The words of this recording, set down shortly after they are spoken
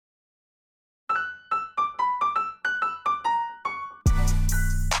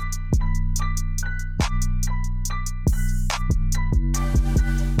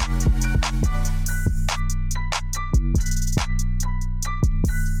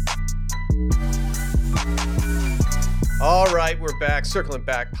All right, we're back. Circling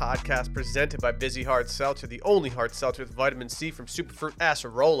Back podcast presented by Busy Hard Seltzer, the only hard seltzer with vitamin C from Superfruit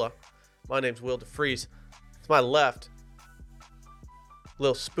Acerola. My name's Will DeFries. To my left,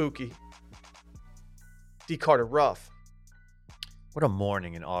 Lil Spooky, D. Carter Ruff. What a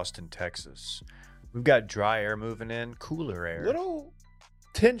morning in Austin, Texas. We've got dry air moving in, cooler air. Little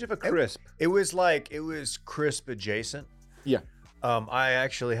tinge of a crisp. It was crisp adjacent. Yeah. I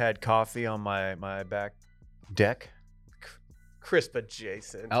actually had coffee on my back deck. Crisp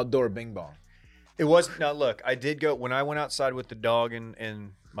adjacent. Outdoor bing bong. It was now look, I did go when I went outside with the dog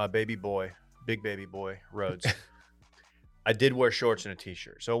and my baby boy, big baby boy, Rhodes. I did wear shorts and a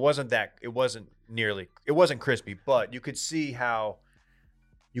t-shirt. So it wasn't crispy, but you could see how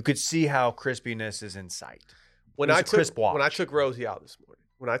crispiness is in sight. When I took Rosie out this morning,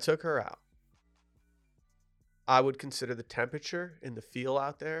 when I took her out, I would consider the temperature and the feel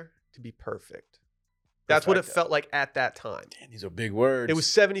out there to be perfect. That's what it felt like at that time. Damn, these are big words. It was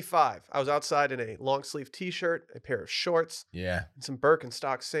 75. I was outside in a long sleeve t-shirt, a pair of shorts, yeah, and some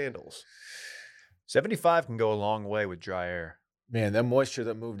Birkenstock sandals. 75 can go a long way with dry air. Man, that moisture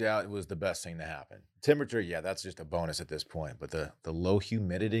that moved out was the best thing to happen. Temperature, yeah, that's just a bonus at this point. But the low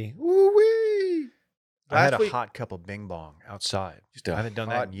humidity, woo-wee. I had a hot cup of Bing Bong outside. I haven't done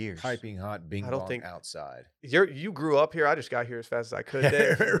that in years. Piping hot Bing Bong outside. You grew up here. I just got here as fast as I could,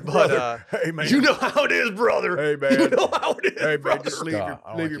 Dave. But hey, man. You know how it is, brother. Hey, man. You know how it is, hey, man, brother. just leave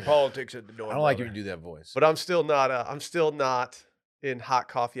your politics at the door. I don't like you to do that voice. But I'm still not in hot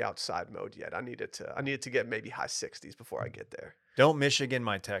coffee outside mode yet. I needed to get maybe high 60s before I get there. Don't Michigan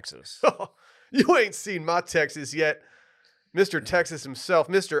my Texas. You ain't seen my Texas yet. Mr. Texas himself,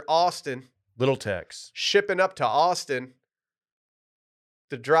 Mr. Austin. Little Tex. Shipping up to Austin.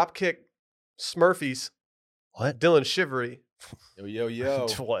 The Dropkick Smurfies. What? Dylan Shivery. Yo.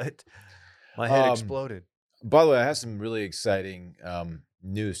 What? My head exploded. By the way, I have some really exciting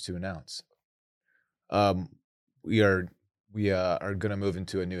news to announce. We are going to move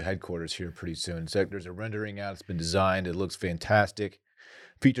into a new headquarters here pretty soon. So there's a rendering out. It's been designed. It looks fantastic.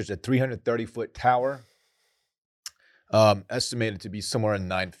 Features a 330-foot tower. Estimated to be somewhere in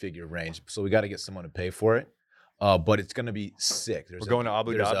 9-figure range. So we got to get someone to pay for it. But it's going to be sick. We're going to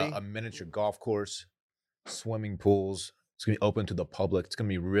Abu Dhabi? There's a miniature golf course, swimming pools. It's going to be open to the public. It's going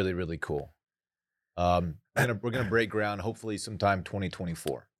to be really, really cool. We're going to break ground hopefully sometime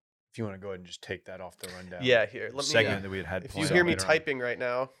 2024. If you want to go ahead and just take that off the rundown. Yeah, here. Let me. Segment that we had. If you hear me typing right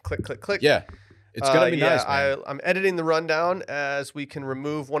now, click, click, click. Yeah, it's going to be nice, man. I'm editing the rundown as we can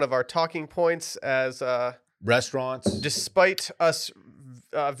remove one of our talking points as restaurants. Despite us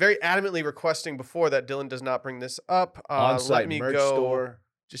very adamantly requesting before that Dylan does not bring this up. On-site let me merch go store.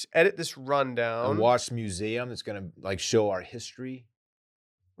 Just edit this rundown. A watch museum that's going to show our history.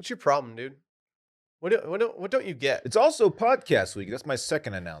 What's your problem, dude? What don't you get? It's also podcast week. That's my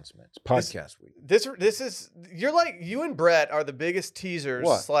second announcement. It's podcast week. This is you're like you and Brett are the biggest teasers.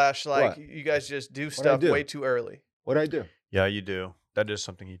 What? You guys just do stuff way too early. What'd I do? Yeah, you do. That is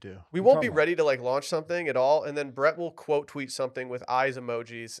something you do. We won't be ready to launch something at all, and then Brett will quote tweet something with eyes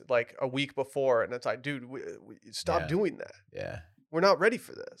emojis like a week before, and it's like, dude, we stop doing that. Yeah, we're not ready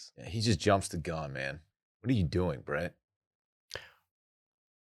for this. Yeah, he just jumps the gun, man. What are you doing, Brett?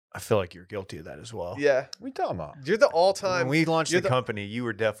 I feel like you're guilty of that as well. Yeah. What are you talking about? You're the all-time. When we launched the company, you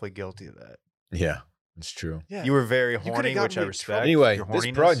were definitely guilty of that. Yeah, it's true. Yeah. You were very horny, which I respect. Anyway,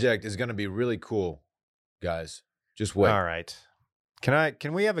 this project is going to be really cool, guys. Just wait. All right.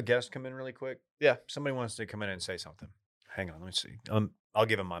 Can we have a guest come in really quick? Yeah. Somebody wants to come in and say something. Hang on, let me see. I'll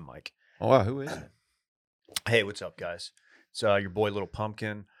give him my mic. Oh, wow. Who is it? Hey, what's up, guys? It's your boy, Little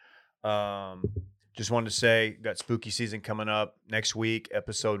Pumpkin. Just wanted to say, got spooky season coming up next week,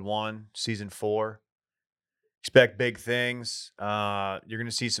 episode 1, season 4. Expect big things. You're going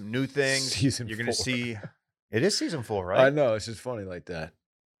to see some new things. You're going to see. It is season 4, right? I know. It's just funny like that.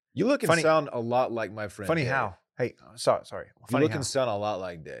 You look and sound a lot like my friend. Funny Dave. how? Hey, sorry. You look and sound a lot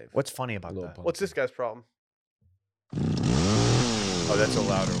like Dave. What's funny about that? What's this guy's problem? Oh, that's a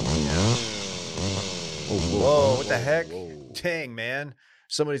louder one. Yeah. Whoa, what the heck? Whoa. Dang, man.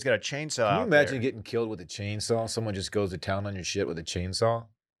 Somebody's got a chainsaw. Can you imagine getting killed with a chainsaw? Someone just goes to town on your shit with a chainsaw?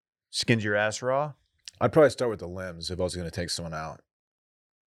 Skins your ass raw? I'd probably start with the limbs if I was going to take someone out.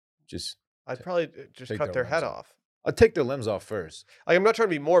 I'd probably just cut their head off. I'd take their limbs off first. Like, I'm not trying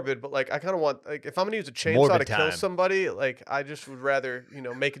to be morbid, but like I kind of want, like, if I'm going to use a chainsaw to kill somebody, like I just would rather,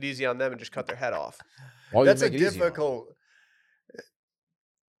 make it easy on them and just cut their head off. That's a difficult.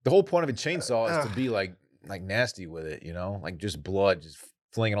 The whole point of a chainsaw is to be like nasty with it, like just blood, just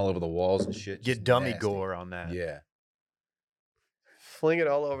flinging all over the walls and shit. Get dummy gore on that. Yeah. fling it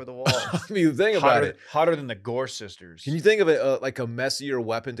all over the wall. I mean, think about it. Hotter than the Gore sisters. Can you think of it like a messier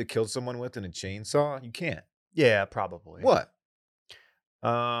weapon to kill someone with than a chainsaw? You can't. Yeah, probably. What?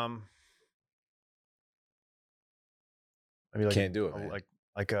 Maybe like Can't do it, man.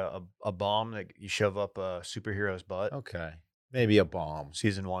 like a bomb that you shove up a superhero's butt. Okay. Maybe a bomb.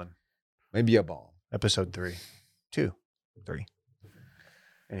 Season 1, Maybe a bomb. episode 3, 2, 3.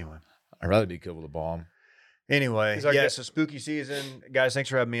 Anyway. I'd rather be killed with a bomb. Anyway, Is our yeah, guest- so spooky season. Guys, thanks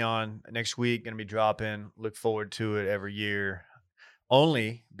for having me on. Next week, going to be dropping. Look forward to it every year.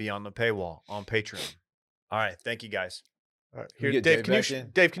 Only be on the paywall on Patreon. All right. Thank you, guys. All right, Can we here, get Dave. Dave Can you back in?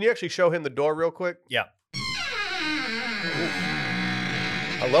 Dave? Can you actually show him the door real quick? Yeah.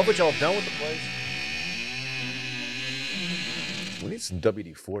 I love what y'all have done with the place. We need some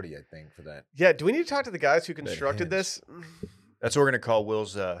WD-40, I think, for that. Yeah. Do we need to talk to the guys who constructed hinge. this? That's what we're going to call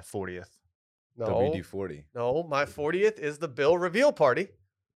Will's 40th. No. WD-40. No, my 40th is the Bill reveal party,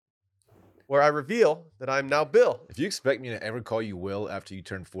 where I reveal that I'm now Bill. If you expect me to ever call you Will after you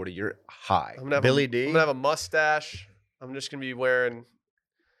turn 40, you're high. I'm gonna have Billy a, D? I'm gonna have a mustache. I'm just gonna be wearing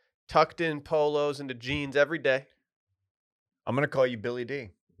tucked in polos into jeans every day. I'm going to call you Billy D.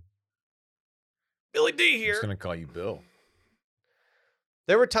 Billy D I'm here. just going to call you Bill.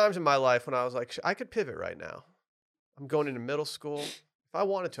 There were times in my life when I was like, I could pivot right now. I'm going into middle school. If I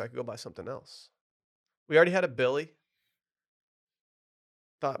wanted to, I could go buy something else. We already had a Billy.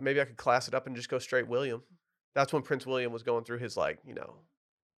 Thought maybe I could class it up and just go straight William. That's when Prince William was going through his, like, you know,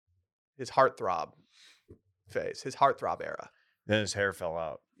 his heartthrob phase, his heartthrob era. Then his hair fell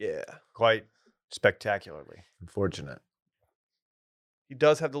out Yeah. quite spectacularly. Unfortunate. He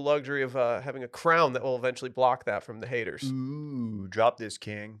does have the luxury of having a crown that will eventually block that from the haters. Ooh, drop this,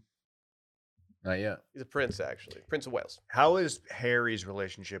 king. Not yet. He's a prince, actually. Prince of Wales. How is Harry's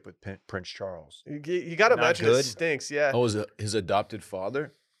relationship with Prince Charles? You got to Not imagine it good? stinks, yeah. Oh, is it his adopted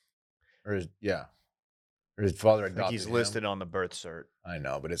father? Or his, yeah. Or his father I adopted think he's him? listed on the birth cert. I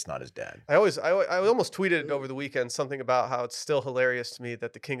know, but it's not his dad. I almost tweeted over the weekend something about how it's still hilarious to me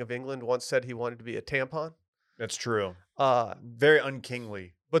that the King of England once said he wanted to be a tampon. That's true. Uh, Very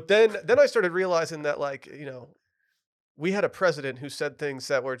unkingly. but then I started realizing that, like, you know, we had a president who said things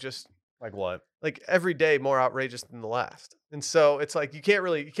that were just Like what? like every day more outrageous than the last. And so it's like you can't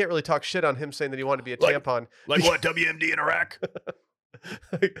really talk shit on him saying that he wanted to be a Like- tampon. Like what? WMD in Iraq?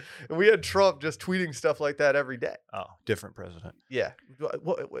 Like, and we had Trump just tweeting stuff like that every day. Oh, different president. Yeah.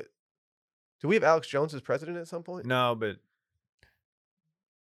 What? Do we have Alex Jones as president at some point? No, but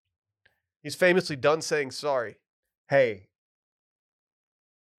He's famously done saying sorry. hey,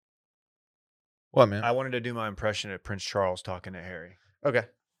 What, man? I wanted to do my impression of Prince Charles talking to Harry. Okay.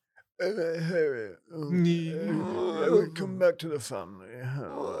 Harry, I would come back to the family.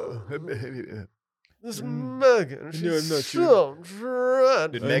 This Megan, No, she's not so dreadful.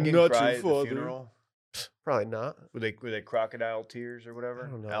 Did I'm Megan not cry your at the father. funeral? Probably not. Were they crocodile tears or whatever?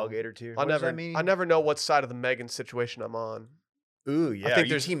 I don't know. Alligator tears. I What does never, that mean? I never know what side of the Megan situation I'm on. Ooh, yeah. think Are you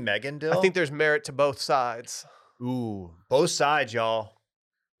there's- team Megan Dill? I think there's merit to both sides. Ooh, both sides, y'all.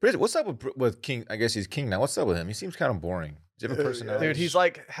 What's up with King? I guess he's king now. What's up with him? He seems kind of boring. Does he have a personality? Dude, he's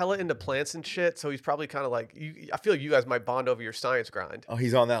like hella into plants and shit, so he's probably kind of like you. I feel like you guys might bond over your science grind. Oh,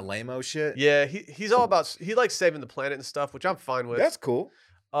 he's on that lame-o shit? Yeah, he's all about he likes saving the planet and stuff, which I'm fine with. That's cool.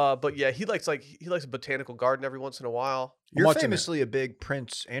 But yeah, he likes a botanical garden every once in a while. You're watching famously a big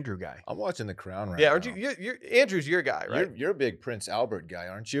Prince Andrew guy. I'm watching The Crown right Yeah, now. aren't you? You're Andrew's your guy, right? You're a big Prince Albert guy,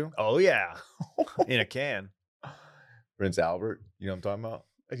 aren't you? Oh yeah, in a can. Prince Albert. You know what I'm talking about?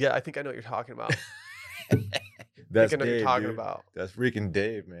 Yeah, I think I know what you're talking about. That's I know what you're Dave, talking dude. about. That's freaking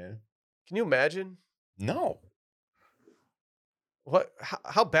Dave, man. Can you imagine No.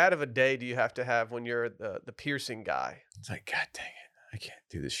 how bad of a day do you have to have when you're the piercing guy? It's like, God dang it. I can't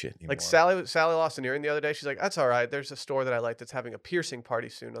do this shit anymore. Like Sally lost an earring the other day. She's like, "That's all right. There's a store that I like that's having a piercing party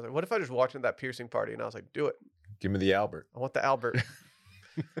soon." I was like, "What if I just walked into that piercing party?" And I was like, "Do it. Give me the Albert. I want the Albert."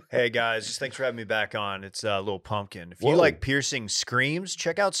 Hey guys, just thanks for having me back on. It's Little Pumpkin. If you Whoa. like piercing screams,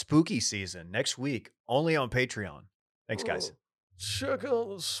 check out Spooky Season next week, only on Patreon. Thanks, guys. Oh, check out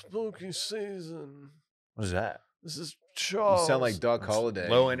the spooky season. What is that? This is You Charles. sound like Doc That's Holliday.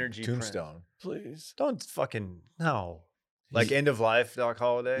 low in energy Tombstone. Please. Don't fucking no. Like He's- end of life, Doc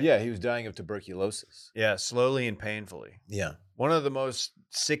Holliday. Yeah, he was dying of tuberculosis. Yeah, slowly and painfully. Yeah. One of the most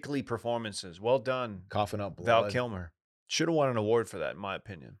sickly performances. Well done, Coughing up blood. Val Kilmer. Should have won an award for that, in my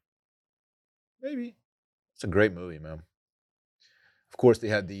opinion. Maybe. It's a great movie, man. Of course, they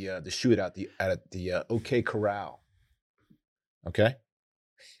had the shootout at the OK Corral. Okay?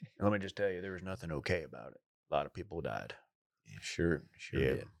 And let me just tell you, there was nothing okay about it. A lot of people died. Yeah, sure Yeah.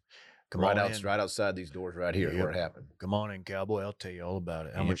 did. Come right on in. right outside these doors right here where it happened. Come on in, cowboy. I'll tell you all about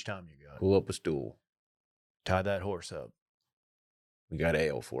it. How Yep. much time you got? Pull up a stool. Tie that horse up. We got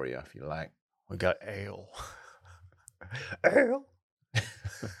ale for you if you like. We got ale. Ale.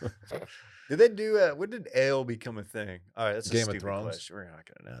 Did they do? When did ale become a thing? All right, that's a Game of stupid Thrones. question. We're not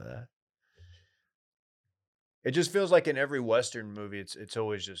gonna know that. It just feels like in every Western movie, it's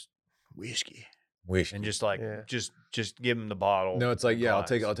always just whiskey Wish. and just like Yeah. just give them the bottle. No, it's like, the yeah,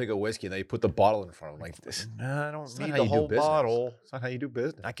 glass. I'll take a whiskey, and then you put the bottle in front of them like this. No, I don't It's not need how the you do whole business. bottle. It's not how you do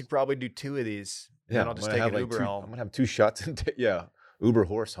business. I could probably do 2 of these. And then I'll I'm just gonna take have an like Uber I'm home. gonna have 2 shots and Uber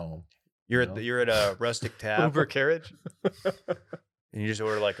horse home. You're know? you're at a rustic tap. Uber carriage. And you just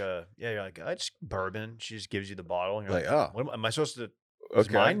order like you're like, I just bourbon. She just gives you the bottle. And you're Like, like, oh, what am I supposed to? It's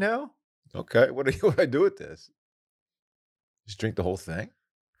okay, mine now? okay. What do I do with this? Just drink the whole thing?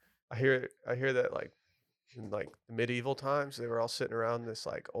 I hear that like in like the medieval times they were all sitting around this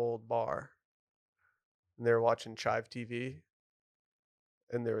like old bar and they were watching Chive TV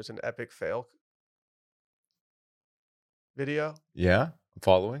and there was an epic fail video. Yeah, I'm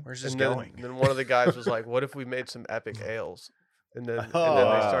following. Where's this And then, going? and then one of the guys was like, "What if we made some epic ales?" And then they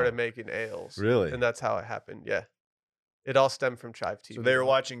wow. started making ales. Really? And that's how it happened. Yeah, it all stemmed from Chive TV. So they were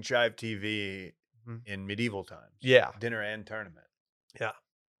watching Chive TV Mhm. in medieval times. Yeah, Dinner and tournament.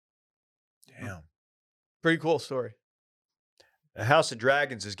 Damn. pretty cool story. The House of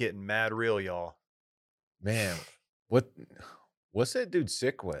Dragons is getting mad real, y'all. Man, what's that dude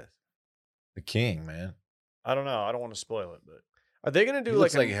sick with? The king, man. I don't know. I don't want to spoil it, but Are they gonna do He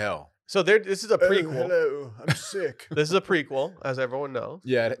like looks like hell. so? This is a prequel. hello, I'm sick. This is a prequel, as everyone knows.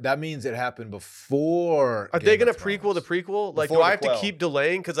 Yeah, that means it happened before. Are they Game gonna of prequel the Thrones. prequel? Like, Before do I the have to quell. keep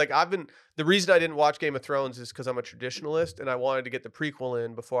delaying? Because like the reason I didn't watch Game of Thrones is because I'm a traditionalist and I wanted to get the prequel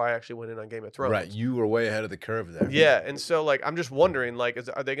in before I actually went in on Game of Thrones. Right, you were way ahead of the curve there. Yeah, and so like I'm just wondering, like,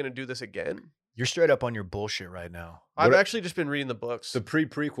 are they gonna do this again? You're straight up on your bullshit right now. I've What- actually just been reading the books. The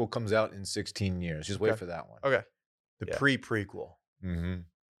prequel comes out in 16 years. Just wait Okay. for that one. Okay. The Yeah. pre-prequel. Mm-hmm.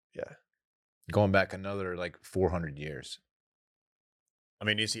 Yeah. Going back another like 400 years. I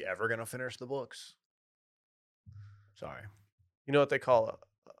mean, is he ever going to finish the books? Sorry. You know what they call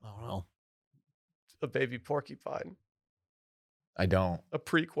I don't know. a baby porcupine? I don't. A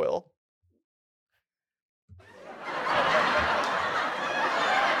prequel.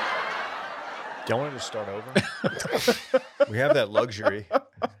 Do you want to just start over? We have that luxury.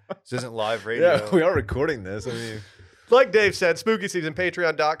 This isn't live radio. Yeah, we are recording this. I mean, Like Dave said, spooky season,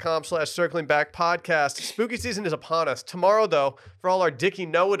 patreon.com/circling back podcast. Spooky season is upon us. Tomorrow, though, for all our Dickie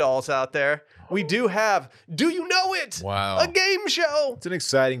know-it-alls out there, we do have Do You Know It? wow. A game show. It's an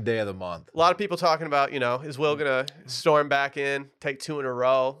exciting day of the month. A lot of people talking about, is Will going to storm back in, take 2 in a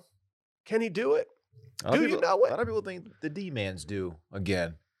row? Can he do it? Do you know it? A lot of people think the D-Mans do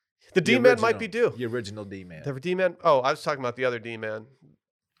again. The D-Man might be original- due. The original D-Man. The D-Man. Oh, I was talking about the other D-Man.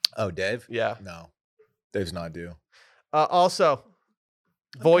 Oh, Dave? Yeah. No. Dave's not due. Also,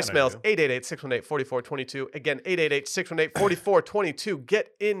 I'm kinda voicemails due. 888-618-4422. Again, 888-618-4422.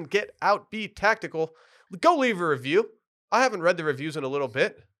 Get in, get out, be tactical. Go leave a review. I haven't read the reviews in a little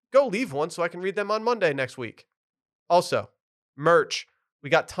bit. Go leave one so I can read them on Monday next week. Also, merch. We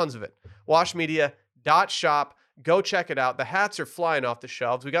got tons of it. Washmedia.shop. Go check it out. The hats are flying off the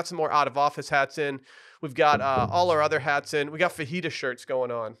shelves. We got some more out of office hats in. We've got all our other hats in. We got fajita shirts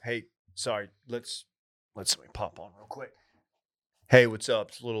going on. Hey, sorry. Let's let me pop on real quick. Hey, what's up?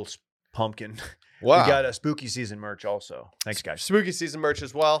 It's a little pumpkin. Wow. We got a spooky season merch also. Thanks, guys. Spooky season merch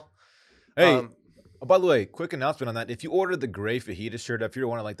as well. Hey, Um, oh, by the way, quick announcement on that. If you ordered the gray fajita shirt, if you're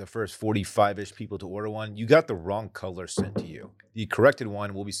one of like the first 45-ish people to order one, you got the wrong color sent to you. The corrected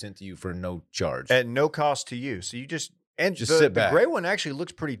one will be sent to you for no charge. At no cost to you. So you just Just the, sit back. The gray one actually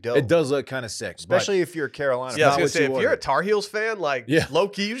looks pretty dope. It does look kind of sick. but- especially if you're a Carolina. Yeah, I was not gonna what say, you if you're a ordered. Tar Heels fan, like Yeah. low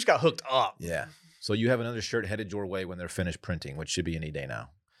key, you just got hooked up. yeah. So you have another shirt headed your way when they're finished printing, which should be any day now.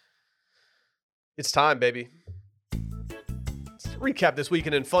 It's time, baby. Let's recap this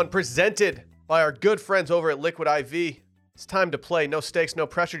weekend in fun, presented by our good friends over at Liquid IV. It's time to play. No stakes, no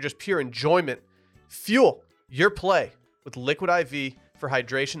pressure, just pure enjoyment. Fuel your play with Liquid IV for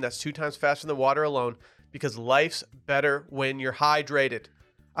hydration that's 2 times faster than water alone, because life's better when you're hydrated.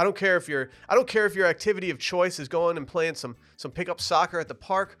 I don't care if your activity of choice is going and playing some pickup soccer at the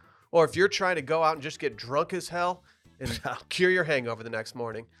park, or if you're trying to go out and just get drunk as hell and cure your hangover the next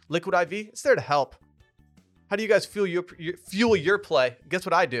morning. Liquid IV, it's there to help. How do you guys fuel your play? Guess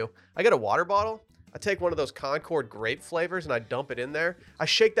what I do? I get a water bottle. I take one of those Concord grape flavors and I dump it in there. I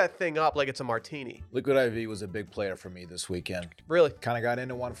shake that thing up like it's a martini. Liquid IV was a big player for me this weekend. Really? Kind of got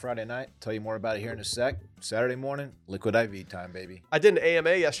into one Friday night. Tell you more about it here in a sec. Saturday morning, Liquid IV time, baby. I did an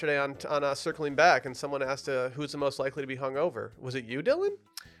AMA yesterday on Circling Back, and someone asked who's the most likely to be hungover. Was it you, Dylan?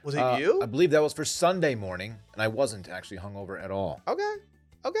 Was it you? I believe that was for Sunday morning, and I wasn't actually hungover at all. Okay.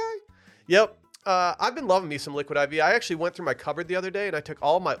 Yep. I've been loving me some Liquid IV. I actually went through my cupboard the other day, and I took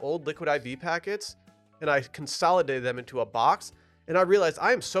all my old Liquid IV packets, and I consolidated them into a box, and I realized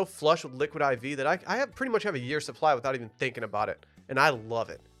I am so flush with Liquid IV that I have pretty much have a year's supply without even thinking about it, and I love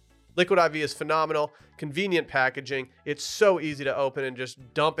it. Liquid IV is phenomenal, convenient packaging. It's so easy to open and just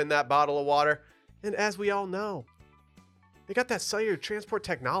dump in that bottle of water. And as we all know, they got that cellular transport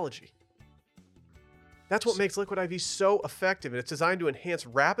technology. That's what makes Liquid IV so effective, and it's designed to enhance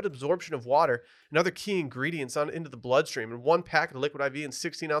rapid absorption of water and other key ingredients into the bloodstream. And one packet of Liquid IV and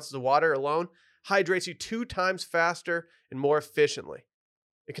 16 ounces of water alone hydrates you 2 times faster and more efficiently.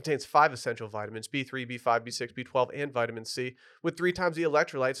 It contains 5 essential vitamins, B3, B5, B6, B12, and vitamin C, with 3 times the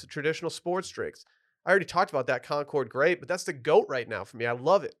electrolytes of traditional sports drinks. I already talked about that Concord grape, but that's the GOAT right now for me. I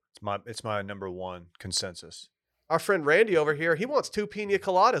love it. It's my number one consensus. Our friend Randy over here, he wants 2 pina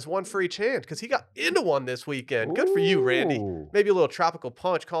coladas, 1 for each hand, because he got into one this weekend. Good for you, Randy. Ooh. Maybe a little tropical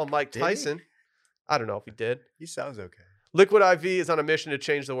punch. Call him Mike Did he? Tyson. I don't know if he did. He sounds okay. Liquid IV is on a mission to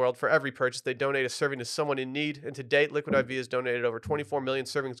change the world. For every purchase, they donate a serving to someone in need. And to date, Liquid IV has donated over 24 million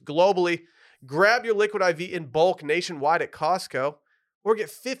servings globally. Grab your Liquid IV in bulk nationwide at Costco, or get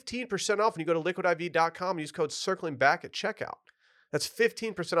 15% off when you go to liquidiv.com and use code CirclingBack at checkout. That's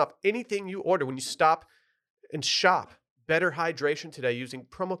 15% off anything you order when you stop and shop. Better hydration today using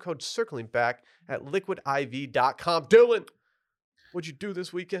promo code CirclingBack at liquidiv.com. Dylan, what'd you do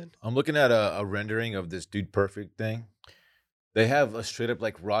this weekend? I'm looking at a rendering of this Dude Perfect thing. They have a straight up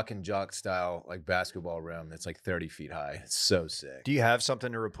like rock and jock style like basketball rim that's like 30 feet high. It's so sick. Do you have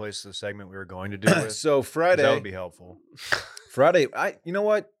something to replace the segment we were going to do with? So 'Cause Friday, that would be helpful. you know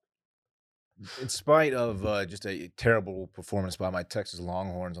what? In spite of just a terrible performance by my Texas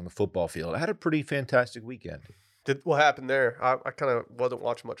Longhorns on the football field, I had a pretty fantastic weekend. What happened there? I kind of wasn't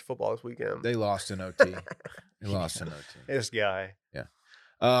watching much football this weekend. They lost in OT. They lost in OT. This guy.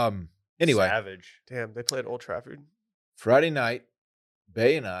 Anyway, Savage. Damn, they played Old Trafford. Friday night,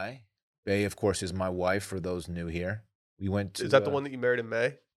 Bay and I, Bay, of course, is my wife for those new here. We went to. Is that the one that you married in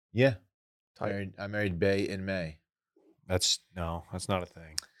May? Yeah. Tight. I married Bay in May. That's not a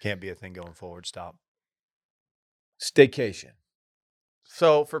thing. Can't be a thing going forward. Stop. Staycation.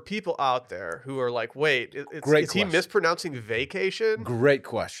 So for people out there who are like, wait, is he question. mispronouncing vacation? Great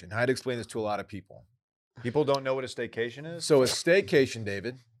question. I had to explain this to a lot of people. People don't know what a staycation is? So a staycation,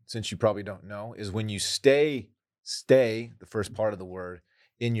 David, since you probably don't know, is when you stay, the first part of the word,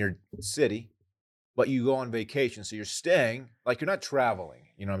 in your city, but you go on vacation. So you're staying, like you're not traveling.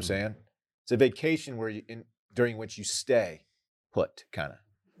 You know what I'm saying? It's a vacation during which you stay put, kind of.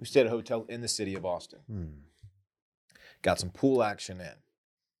 We stayed at a hotel in the city of Austin. Got some pool action in.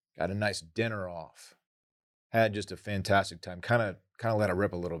 Got a nice dinner off. Had just a fantastic time. Kind of let it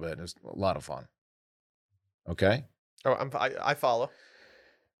rip a little bit. It was a lot of fun. Okay? Oh, I follow.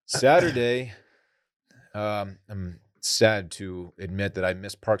 Saturday, I'm sad to admit that I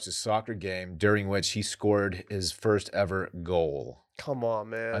missed Parks' soccer game during which he scored his first ever goal. Come on,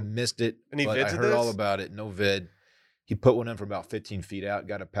 man. I missed it, Any but I vids of heard all this? about it. No vid. He put one in from about 15 feet out,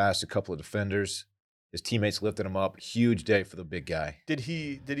 got it past a couple of defenders. His teammates lifted him up. Huge day for the big guy. Did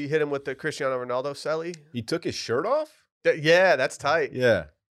he hit him with the Cristiano Ronaldo celly? He took his shirt off? Yeah, that's tight. Yeah.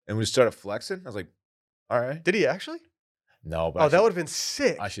 And we started flexing. I was like, all right. Did he actually? No, but Oh, that would have been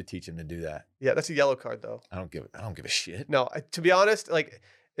sick. I should teach him to do that. Yeah, that's a yellow card though. I don't give a shit. No, to be honest, like,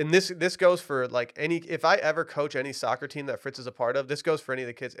 and this goes for like if I ever coach any soccer team that Fritz is a part of, this goes for any of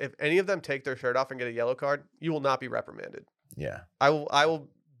the kids. If any of them take their shirt off and get a yellow card, you will not be reprimanded. Yeah. I will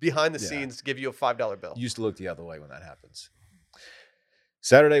behind the Yeah. scenes give you a $5 bill. You used to look the other way when that happens.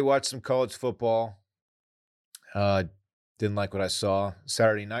 Saturday, watched some college football. Didn't like what I saw.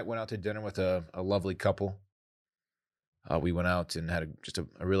 Saturday night, went out to dinner with a lovely couple. We went out and had just a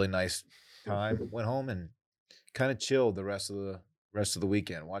really nice time. Went home and kind of chilled the rest of the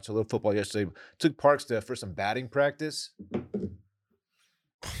weekend. Watched a little football yesterday. Took Parks for some batting practice.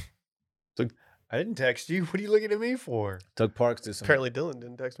 I didn't text you. What are you looking at me for? Took Parks to some. Apparently, Dylan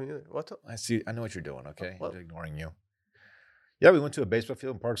didn't text me either. What's up? I know what you're doing. Okay, Well- I'm ignoring you. Yeah, we went to a baseball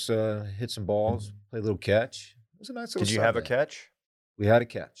field. And Parks hit some balls, played a little catch. It was a nice little. Did you have a Sunday. catch? We had a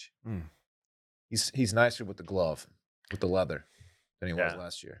catch. Mm. He's nicer with the glove, with the leather, than he was Yeah.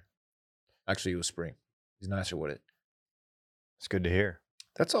 last year. Actually, it was spring. He's nicer with it. It's good to hear.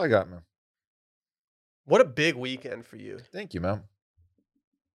 That's all I got, man. What a big weekend for you. Thank you, man.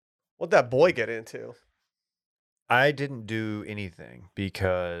 What'd that boy get into? I didn't do anything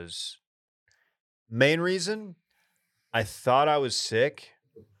because main reason, I thought I was sick.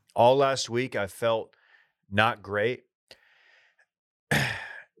 All last week I felt not great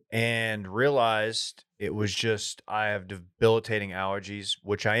and realized it was just I have debilitating allergies,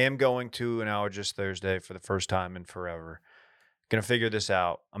 which I am going to an allergist Thursday for the first time in forever. Gonna figure this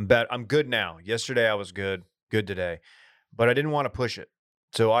out. I'm good now. Yesterday I was good today, but I didn't want to push it.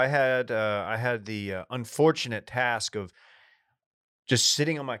 So I had the unfortunate task of just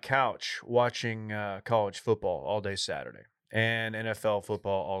sitting on my couch watching college football all day Saturday and NFL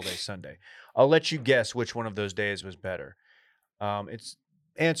football all day Sunday. I'll let you guess which one of those days was better. It's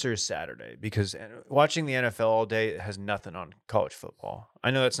answer is Saturday because watching the NFL all day has nothing on college football.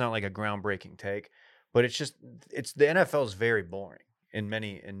 I know that's not like a groundbreaking take, but it's the NFL is very boring in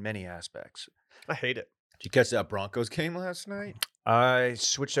many aspects. I hate it. Did you catch that Broncos game last night? I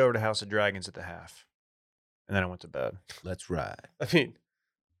switched over to House of Dragons at the half, and then I went to bed. Let's ride. I mean,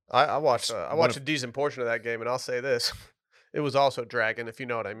 I watched One a of- decent portion of that game, and I'll say this: it was also dragging, if you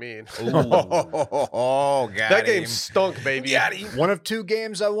know what I mean. Oh, got That game stunk, baby. Got him. One of two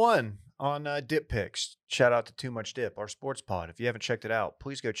games I won on Dip Picks. Shout out to Too Much Dip, our sports pod. If you haven't checked it out,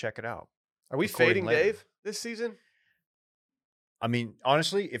 please go check it out. Are we Recording fading later. Dave this season? I mean,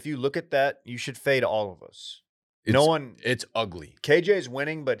 honestly, if you look at that, you should fade all of us. No one. It's ugly. KJ's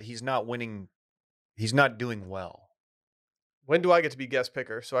winning, but he's not winning. He's not doing well. When do I get to be guest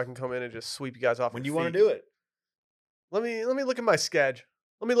picker so I can come in and just sweep you guys off? When do your you want to feet? do it? Let me look at my schedule.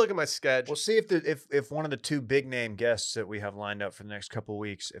 Let me look at my schedule. We'll see if one of the two big name guests that we have lined up for the next couple of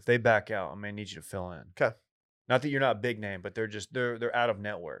weeks, if they back out, I may need you to fill in. 'Kay. Not that you're not big name, but they're out of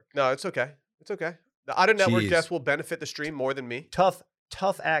network. No, it's okay. It's okay. The out of network Jeez. guest will benefit the stream more than me. Tough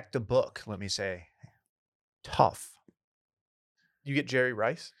act to book. Let me say, tough. You get Jerry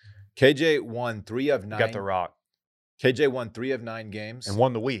Rice. KJ won 3 of 9. Got the Rock KJ won 3 of 9 games and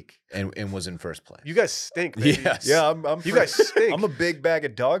won the week. and was in first place. You guys stink, baby. Yes. Yeah, I'm You guys stink. I'm a big bag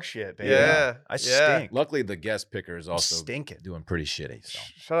of dog shit, baby. Yeah, I yeah. stink. Luckily, the guest picker is I'm also stinking. doing pretty shitty. So.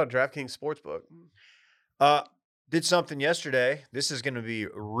 Shout out DraftKings Sportsbook. Did something yesterday. This is going to be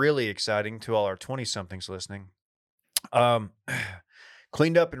really exciting to all our 20-somethings listening.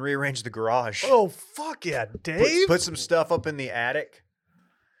 Cleaned up and rearranged the garage. Oh, fuck yeah, Dave. Put some stuff up in the attic.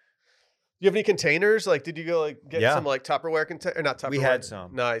 Do you have any containers? Like, did you go like get Yeah. some like Tupperware container? Not Tupperware. We had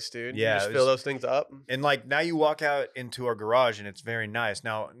some. Nice, dude. Yeah, You just it fill was- those things up. And like now you walk out into our garage and it's very nice.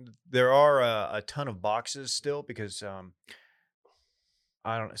 Now there are a ton of boxes still because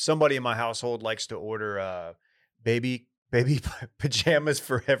I don't know. Somebody in my household likes to order baby pajamas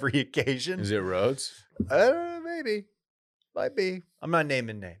for every occasion. Is it Rhodes? Maybe. Might be. I'm not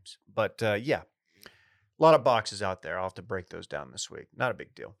naming names. But yeah. A lot of boxes out there. I'll have to break those down this week. Not a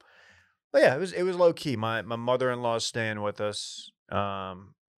big deal. But yeah, it was low key. My mother-in-law is staying with us.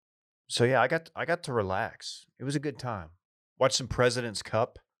 So yeah, I got to relax. It was a good time. Watch some President's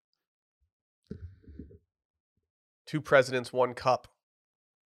Cup. 2 presidents, 1 cup.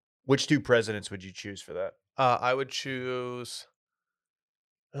 Which two presidents would you choose for that? I would choose.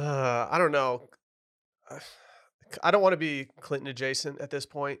 I don't know. I don't want to be Clinton adjacent at this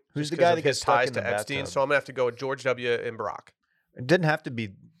point. Who's just the 'cause guy of that gets his stuck ties in to the Epstein? bathtub? So I'm gonna have to go with George W. and Barack. It didn't have to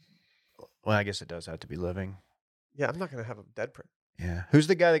be. Well, I guess it does have to be living. Yeah, I'm not gonna have a dead print. Yeah. Who's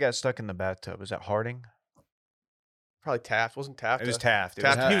the guy that got stuck in the bathtub? Was that Harding? Probably Taft. Wasn't Taft? It was a- Taft. It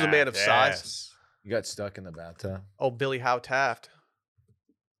Taft, he was a man of size. Yes. You got stuck in the bathtub. Oh, Billy Howe Taft.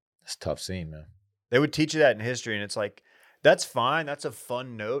 It's a tough scene, man. They would teach you that in history, and it's like, that's fine. That's a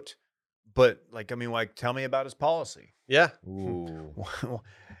fun note. But, like, I mean, like, tell me about his policy. Yeah. Ooh.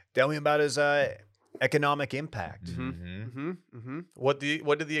 Tell me about his economic impact. Mm-hmm. Mm-hmm. Mm-hmm. What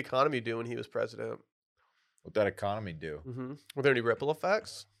did the economy do when he was president? What that economy do? Mm-hmm. Were there any ripple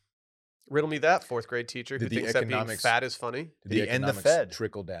effects? Riddle me that, 4th grade teacher who Did the thinks that being economics- fat is funny. Did He end the economics Fed.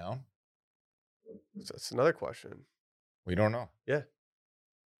 trickle down? So that's another question. We don't know.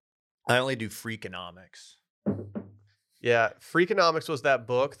 I only do Freakonomics. Yeah, Freakonomics was that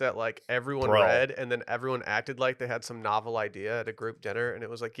book that like everyone Bro. read, and then everyone acted like they had some novel idea at a group dinner, and it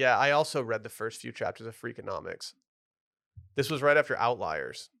was like, yeah, I also read the first few chapters of Freakonomics. This was right after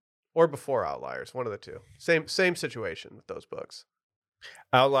Outliers, or before Outliers, one of the two. Same situation with those books.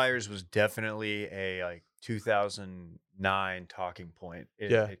 Outliers was definitely a like 2009 talking point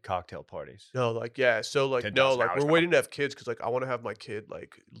Yeah. at cocktail parties. No, like yeah, so like 10,000 no, like hours, we're bro. waiting to have kids because like I want to have my kid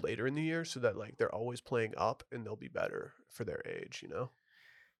like later in the year so that like they're always playing up and they'll be better for their age, you know.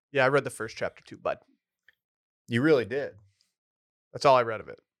 Yeah, I read the first chapter too, bud. You really did. That's all I read of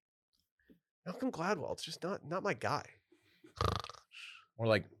it. Malcolm Gladwell. It's just not my guy. More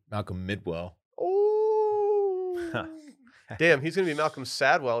like Malcolm Midwell. Oh, damn! He's gonna be Malcolm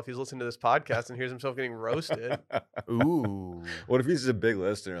Sadwell if he's listening to this podcast and hears himself getting roasted. Ooh. What if he's a big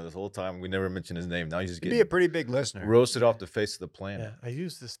listener this whole time? We never mentioned his name. Now he's just He'd getting be a pretty big listener. roasted off the face of the planet. Yeah, I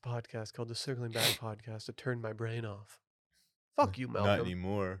use this podcast called the Circling Back Podcast to turn my brain off. Fuck you, Not Malcolm.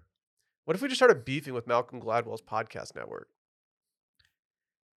 anymore. What if we just started beefing with Malcolm Gladwell's podcast network?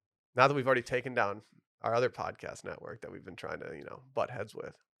 Now that we've already taken down our other podcast network that we've been trying to, butt heads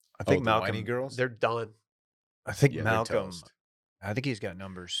with, I think the Malcolm. whiny girls. they're done. I think Yeah, they're Malcolm. toast. I think he's got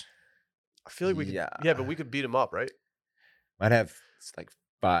numbers. I feel like we could, Yeah. but we could beat him up, right? Might have it's like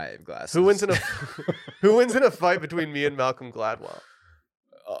 5 glasses. Who wins in a Who wins in a fight between me and Malcolm Gladwell?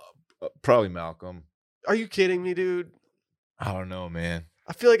 Probably Malcolm. Are you kidding me, dude? I don't know, man.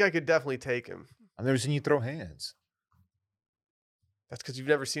 I feel like I could definitely take him. I've never seen you throw hands. That's because you've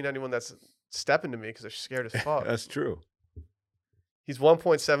never seen anyone that's stepping to me because they're scared as fuck. That's true. He's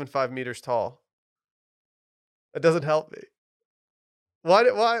 1.75 meters tall. That doesn't help me.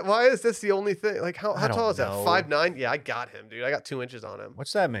 Why is this the only thing? Like how I tall don't is that? know. 5'9"? Yeah, I got him, dude. I got 2 inches on him.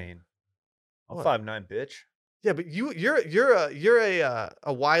 What's that mean? I'm What? 5'9", bitch. Yeah, but you're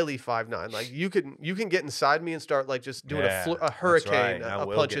a wily 5'9". Like you can get inside me and start like just doing Yeah, a that's hurricane right. I of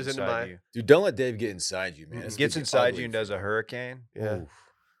will punches get into inside my. you. Dude, don't let Dave get inside you, man. Mm-mm. It's Gets gonna get inside ugly you and for does a hurricane. Yeah. Oof.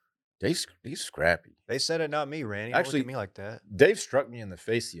 Dave's scrappy. They said it, not me, Randy. Actually- Don't look at me like that. Dave struck me in the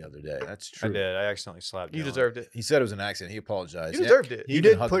face the other day. That's true. I did. I accidentally slapped You Dylan. deserved it. He said it was an accident. He apologized. You Yeah. deserved it. He You even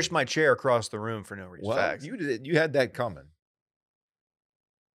did hugged push me. my chair across the room for no reason. Well, Facts. you had that coming.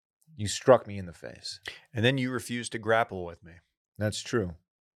 You struck me in the face. And then you refused to grapple with me. That's true.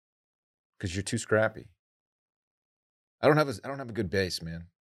 Because you're too scrappy. I don't have a good base, man.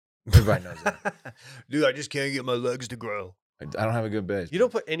 Everybody knows that. Dude, I just can't get my legs to grow. I don't have a good base. You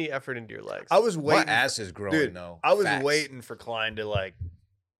don't put any effort into your legs. I was My waiting. ass is growing Dude, though. I was Facts. waiting for Klein to like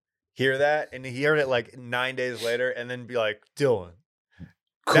hear that, and he heard it like 9 days later, and then be like, "Dylan."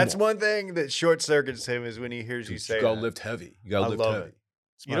 Come That's on. one thing that short circuits him is when he hears Dude, you say gotta that. lift heavy. You gotta I lift love heavy. it.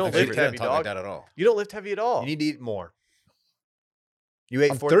 It's You my don't Actually, lift you heavy, don't talk like dog. that at all. You don't lift heavy at all. You need to eat more. You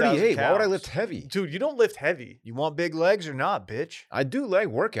ate I'm 4,000 38. Why would I cows. lift heavy? Dude, you don't lift heavy. You want big legs or not, bitch? I do leg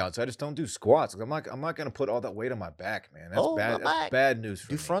workouts. I just don't do squats. I'm not gonna put all that weight on my back, man. That's Oh, bad. my That's back. bad news for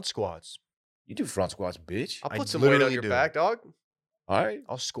Do me. front squats. You do front squats, bitch. I'll I put some weight on literally your do. back, dog. All right.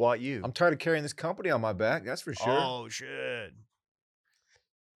 I'll squat you. I'm tired of carrying this company on my back. That's for sure. Oh shit!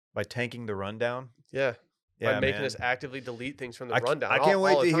 By tanking the rundown. Yeah. Yeah, By making man. us actively delete things from the I, rundown. I can't all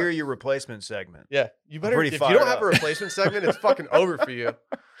wait the to hear time. your replacement segment. Yeah. You better. pretty If you fired don't have a up. replacement segment, it's fucking over for you.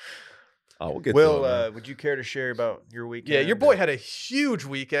 Oh, we'll get Will, to it, man. would you care to share about your weekend? Yeah, your boy had a huge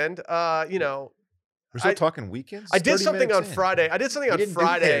weekend. We're still I- talking weekends. I did 30 something minutes on in. Friday. I did something You on didn't do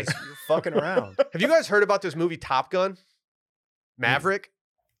Friday. this. You're fucking around. Have you guys heard about this movie Top Gun? Maverick?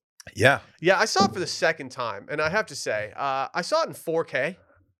 Yeah. Yeah, I saw it for the second time, and I have to say, I saw it in 4K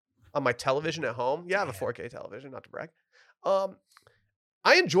on my television at home. Yeah, I have a 4K television, not to brag.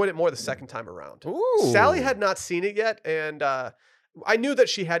 I enjoyed it more the second time around. Ooh. Sally had not seen it yet, and I knew that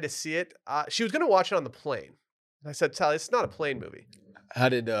she had to see it. She was going to watch it on the plane. And I said, Sally, it's not a plane movie. How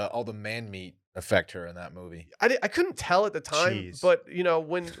did all the man meat affect her in that movie? I couldn't tell at the time, Jeez. but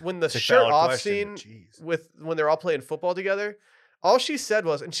when the It's a shirt valid off question, scene but jeez. when they're all playing football together, all she said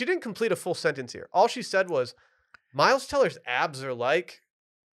was, and she didn't complete a full sentence here. All she said was, Miles Teller's abs are like,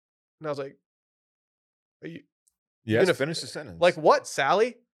 and I was like, are you Yes. gonna Finish the sentence. like what,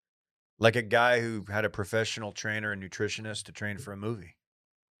 Sally? Like a guy who had a professional trainer and nutritionist to train for a movie.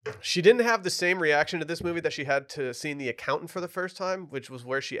 She didn't have the same reaction to this movie that she had to seeing The Accountant for the first time, which was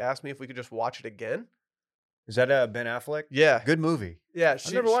where she asked me if we could just watch it again. Is that Ben Affleck? Yeah, Good movie. yeah.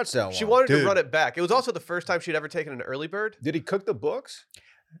 I've never watched that one. She wanted to Dude. run it back. It was also the first time she'd ever taken an early bird. Did he cook the books?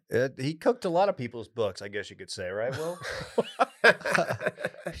 He cooked a lot of people's books, I guess you could say, right, Will?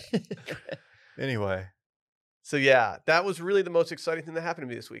 Anyway. So yeah, that was really the most exciting thing that happened to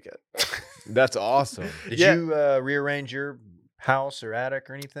me this weekend. That's awesome. Did Yeah. you rearrange your house or attic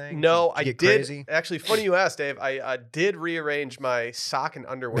or anything? No, Did I you did. get crazy? Actually, funny you asked, Dave. I did rearrange my sock and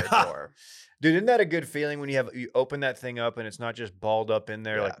underwear drawer. Dude, isn't that a good feeling when you open that thing up and it's not just balled up in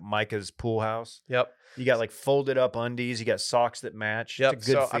there Yeah. like Micah's pool house? Yep. You got like folded up undies. You got socks that match. Yep. It's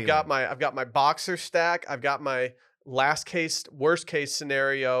a good So feeling. I've got my boxer stack. I've got my worst case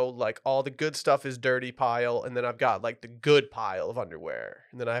scenario, like all the good stuff is dirty pile, and then I've got like the good pile of underwear,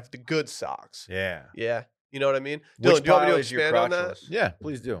 and then I have the good socks. Yeah. Yeah. You know what I mean? Which Dylan, do you want me pile to is your expand on that? crotchless? Yeah,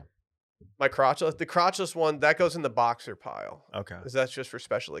 please do. My crotchless, the crotchless one, that goes in the boxer pile. Okay. Because that's just for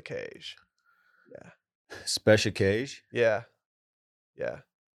special occasion. Special cage. Yeah. Yeah.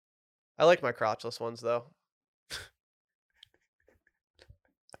 I like my crotchless ones though.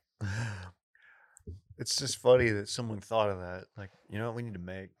 It's just funny that someone thought of that. Like, you know what we need to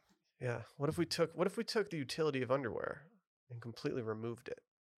make? Yeah. What if we took the utility of underwear and completely removed it?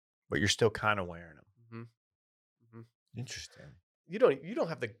 But you're still kind of wearing them. Interesting. You don't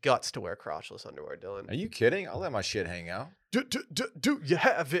have the guts to wear crotchless underwear, Dylan. Are you kidding? I'll let my shit hang out. Do you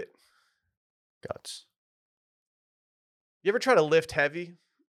have it? Guts. You ever try to lift heavy?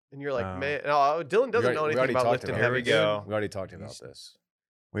 And you're like, No. man, no, Dylan doesn't know We anything already about talked lifting about heavy. Here we dude. go. We already talked about this.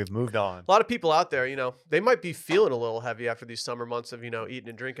 We've moved on. A lot of people out there, they might be feeling a little heavy after these summer months of, eating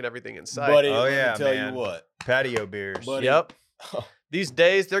and drinking everything inside. Buddy, Oh, let yeah, me tell man. you what. Patio beers. Buddy. Yep. These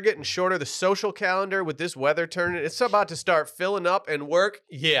days, they're getting shorter. The social calendar with this weather turning, it's about to start filling up and work.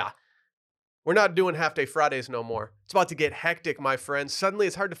 Yeah. We're not doing half-day Fridays no more. It's about to get hectic, my friends. Suddenly,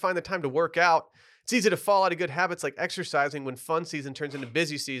 it's hard to find the time to work out. It's easy to fall out of good habits like exercising when fun season turns into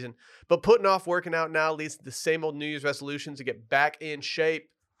busy season. But putting off working out now leads to the same old New Year's resolutions to get back in shape.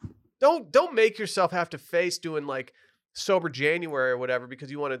 Don't make yourself have to face doing like sober January or whatever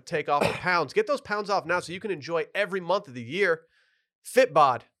because you want to take off the pounds. Get those pounds off now so you can enjoy every month of the year.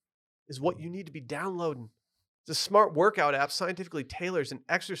 Fitbod is what you need to be downloading. It's a smart workout app scientifically tailors an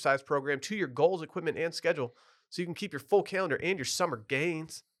exercise program to your goals, equipment, and schedule so you can keep your full calendar and your summer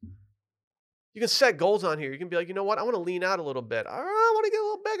gains. You can set goals on here. You can be like, you know what? I want to lean out a little bit. I want to get a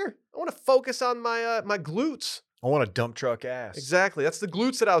little bigger. I want to focus on my glutes. I want a dump truck ass. Exactly. That's the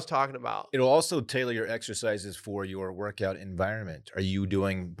glutes that I was talking about. It'll also tailor your exercises for your workout environment. Are you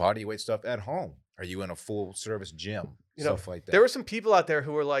doing body weight stuff at home? Are you in a full service gym? Stuff like that. There were some people out there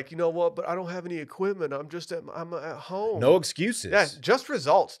who were like, you know what, but I don't have any equipment. I'm at home. No excuses. Yeah, just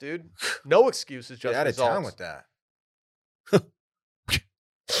results, dude. No excuses, just Get out of results. town with that.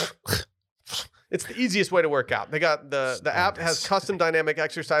 It's the easiest way to work out. They got the app has custom dynamic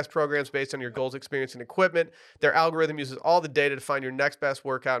exercise programs based on your goals, experience, and equipment. Their algorithm uses all the data to find your next best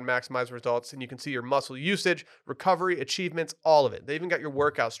workout and maximize results. And you can see your muscle usage, recovery, achievements, all of it. They even got your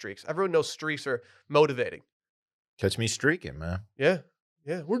workout streaks. Everyone knows streaks are motivating. Catch me streaking, man. Yeah.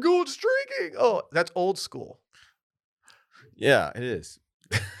 We're going streaking. Oh, that's old school. Yeah, it is.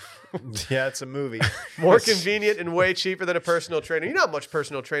 Yeah, it's a movie. More convenient and way cheaper than a personal trainer. You know how much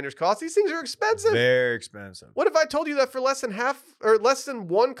personal trainers cost. These things are expensive. Very expensive. What if I told you that for less than half or less than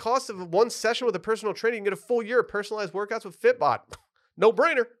one cost of one session with a personal trainer, you can get a full year of personalized workouts with Fitbod? No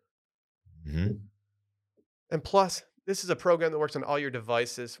brainer. Mm-hmm. And plus, this is a program that works on all your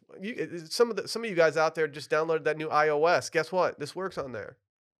devices. Some of you guys out there just downloaded that new iOS. Guess what? This works on there.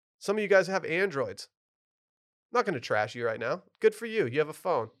 Some of you guys have Androids. I'm not going to trash you right now. Good for you. You have a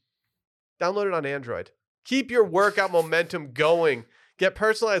phone. Download it on Android. Keep your workout momentum going. Get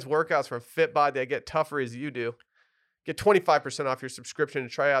personalized workouts from Fitbod that get tougher as you do. Get 25% off your subscription and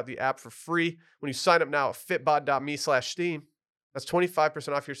try out the app for free when you sign up now at fitbod.me/steam. That's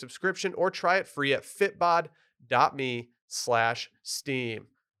 25% off your subscription or try it free at fitbod.me/steam.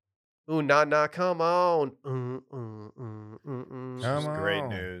 Ooh, nah, come on. This is great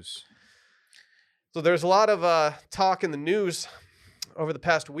news. So there's a lot of talk in the news over the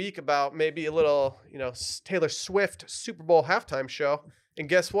past week about maybe a little, Taylor Swift Super Bowl halftime show. And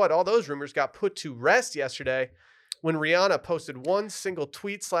guess what? All those rumors got put to rest yesterday when Rihanna posted one single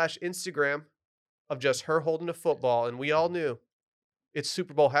tweet / Instagram of just her holding a football. And we all knew it's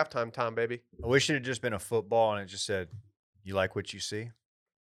Super Bowl halftime time, baby. I wish it had just been a football and it just said, "You like what you see?"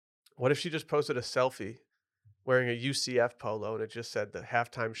 What if she just posted a selfie wearing a UCF polo and it just said the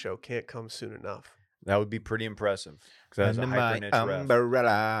halftime show can't come soon enough? That would be pretty impressive. Because that's a hyper niche ref.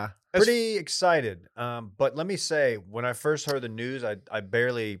 Umbrella. Pretty excited. But let me say, when I first heard the news, I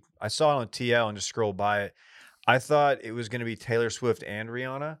saw it on TL and just scrolled by it. I thought it was going to be Taylor Swift and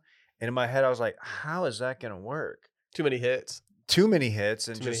Rihanna. And in my head, I was like, how is that going to work? Too many hits. Too many hits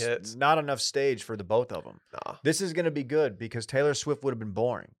and Too many just hits. not enough stage for the both of them. Nah. This is going to be good because Taylor Swift would have been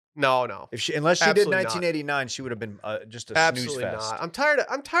boring. No. Unless she Absolutely did not. 1989, she would have been just a Absolutely snooze fest. not.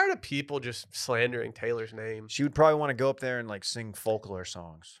 I'm tired of people just slandering Taylor's name. She would probably want to go up there and like sing folklore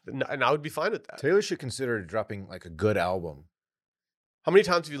songs. And I would be fine with that. Taylor should consider dropping like a good album How many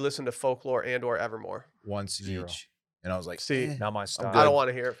times have you listened to Folklore and or Evermore? once 0. each. And I was like, See, Not my style. I don't want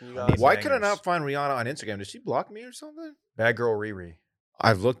to hear it from you guys. These why could I bangers. not find Rihanna on Instagram? Did she block me or something? Bad Girl Riri.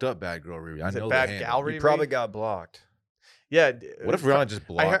 I've looked up Bad Girl Riri. I Is it know Bad the handle. Gal Riri? You probably got blocked. Yeah. What if Rihanna just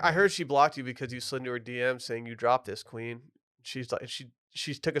blocked? I heard she blocked you because you slid into her DM saying you dropped this queen. She's like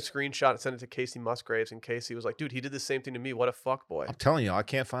she took a screenshot and sent it to Casey Musgraves, and Casey was like, "Dude, he did the same thing to me. What a fuck boy." I'm telling you, I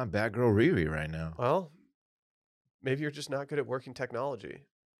can't find Bad Girl Riri right now. Well, maybe you're just not good at working technology.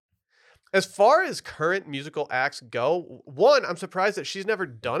 As far as current musical acts go, one, I'm surprised that she's never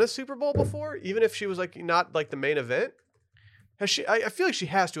done a Super Bowl before, even if she was like not like the main event. Has she? I feel like she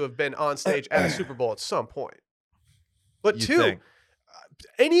has to have been on stage at a Super Bowl at some point. But You two, think?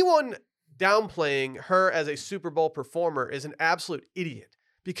 anyone downplaying her as a Super Bowl performer is an absolute idiot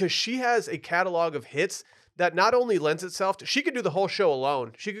because she has a catalog of hits that not only lends itself to, she could do the whole show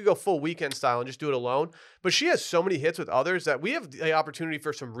alone. She could go full Weekend style and just do it alone. But she has so many hits with others that we have the opportunity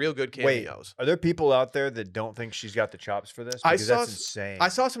for some real good cameos. Are there people out there that don't think she's got the chops for this? I Because saw that's insane. I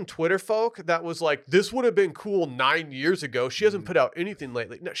saw some Twitter folk that was like, this would have been cool 9 years ago. She hasn't put out anything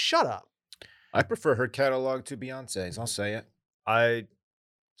lately. No, shut up. I prefer her catalog to Beyonce's. I'll say it. I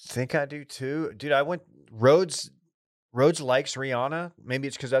think I do too. Dude, I went Rhodes likes Rihanna. Maybe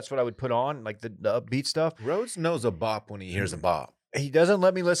it's because that's what I would put on, like the upbeat stuff. Rhodes knows a bop when he hears a bop. He doesn't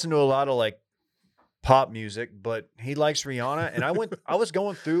let me listen to a lot of like pop music, but he likes Rihanna. And I was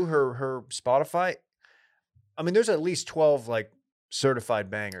going through her Spotify. I mean, there's at least 12 like certified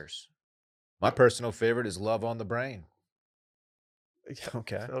bangers. My personal favorite is Love on the Brain.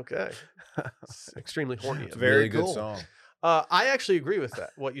 Okay. Okay. It's extremely horny. It's of very Really good cool. song. I actually agree with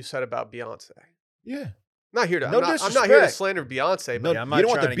that. What you said about Beyonce. Yeah. Not here to. No I'm not here to disrespect. slander Beyonce, No, but Yeah, I'm you not don't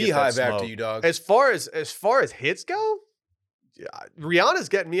want trying the to get that beehive after smoke. you, dog. as far as hits go, yeah, Rihanna's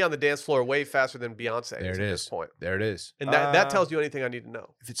getting me on the dance floor way faster than Beyonce There is it at is. this point. There it is. And that tells you anything I need to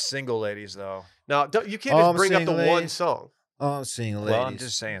know. If it's single ladies, though. Now, you can't Oh, just I'm bring up the single, one ladies. song. Oh, single Well, I'm ladies.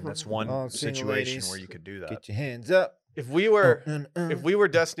 just saying that's one Oh, single situation ladies. where you could do that. Get your hands up. If we were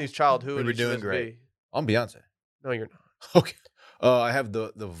Destiny's Child, who We would were each doing of us great. be? I'm Beyonce. No, you're not. Okay. I have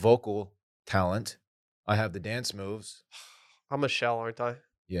the vocal talent. I have the dance moves. I'm Michelle, aren't I?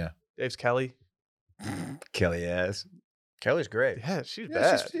 Yeah. Dave's Kelly. Kelly ass. Kelly's great. Yeah, she's Yeah,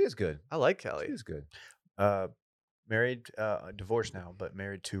 bad. she is good. I like She Kelly. is good. Married, divorced now, but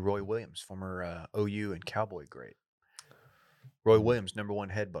married to Roy Williams, former OU and Cowboy great. Roy Williams,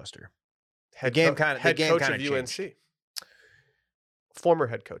 #1 head buster. Head game co- kinda- the head game coach kinda of changed. UNC. Former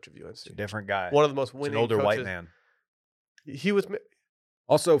head coach of It's a UNC. different guy. One of the most It's an winning older white coaches. man. He was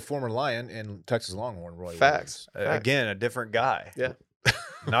Also, former Lion and Texas Longhorn, Roy facts. Williams. Facts. Again, a different guy. Yeah.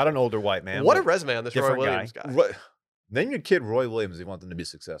 Not an older white man. What a but resume on this Roy different guy. Williams guy. Name your kid Roy Williams if you want them to be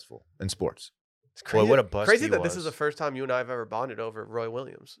successful in sports. It's Boy, what a bust crazy he that this is was. the first time you and I have ever bonded over Roy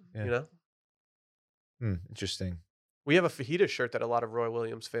Williams. Yeah. You know, Interesting. we have a fajita shirt that a lot of Roy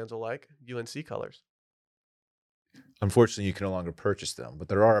Williams fans will like. UNC colors. Unfortunately, you can no longer purchase them, but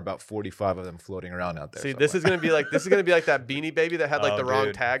there are about 45 of them floating around out there. See, this is gonna be like that Beanie Baby that had like Oh, the wrong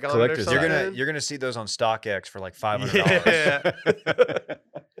dude. tag on it or Collector's something. You're gonna see those on StockX for like $500. Yeah.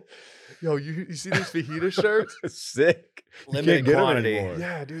 Yo, you see these fajita shirts? sick. You Limited can't get 'em quantity. anymore.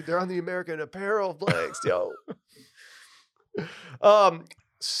 Yeah, dude, they're on the American Apparel blanks, yo.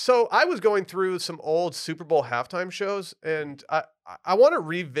 So I was going through some old Super Bowl halftime shows, and I want to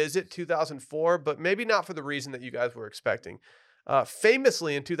revisit 2004, but maybe not for the reason that you guys were expecting.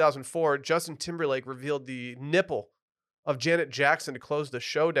 Famously, in 2004, Justin Timberlake revealed the nipple of Janet Jackson to close the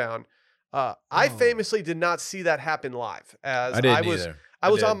show down. I famously did not see that happen live, as I didn't was either. I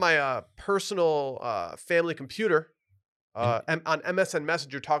was did. on my personal family computer on MSN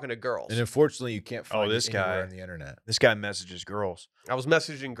Messenger talking to girls. And unfortunately, you can't find this it anywhere guy. on the internet. This guy messages girls. I was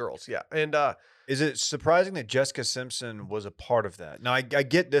messaging girls, yeah. And Is it surprising that Jessica Simpson was a part of that? Now, I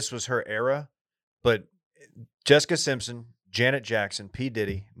get this was her era, but Jessica Simpson, Janet Jackson, P.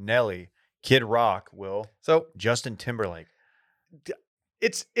 Diddy, Nelly, Kid Rock, so Justin Timberlake.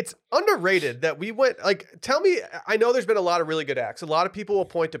 it's underrated that we went, like, tell me, I know there's been a lot of really good acts. A lot of people will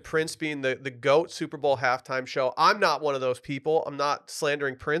point to Prince being the GOAT Super Bowl halftime show. I'm not one of those people. I'm not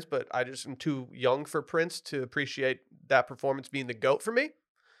slandering Prince, but I just am too young for Prince to appreciate that performance being the GOAT for me.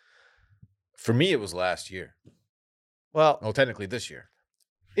 For me, it was last year. Well, Well, technically this year.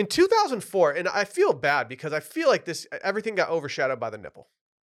 in 2004, and I feel bad because I feel like everything got overshadowed by the nipple.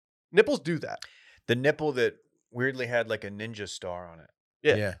 Nipples do that. The nipple that weirdly had like a ninja star on it.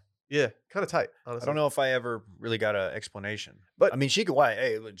 Yeah. Yeah, kind of tight, honestly. I don't know if I ever really got an explanation. But- I mean, she could, why?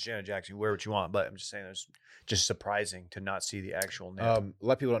 Hey, look, Janet Jackson, you wear what you want. But I'm just saying, it's just surprising to not see the actual nipple. A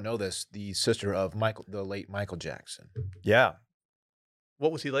lot of people don't know this. The sister of the late Michael Jackson. Yeah.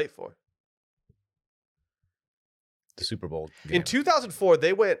 What was he late for? The Super Bowl. In game. 2004,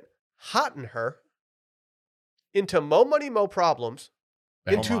 they went hot in her, into Mo Money, Mo Problems,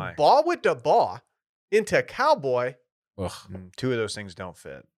 Oh into my. Ball with the Ball, into Cowboy. Ugh. Two of those things don't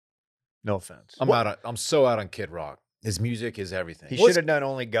fit. No offense. I'm so out on Kid Rock. His music is everything. He should have done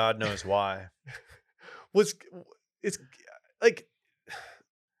only God knows why. It's like,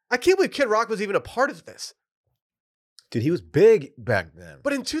 I can't believe Kid Rock was even a part of this. Dude, he was big back then.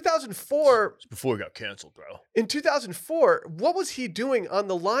 But in 2004, It's before he got canceled, bro. what was he doing on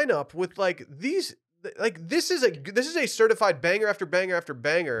the lineup with like these? Like this is a certified banger after banger after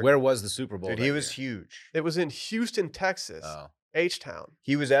banger. Where was the Super Bowl? Dude, that he was year? huge. It was in Houston, Texas, Oh, H-Town.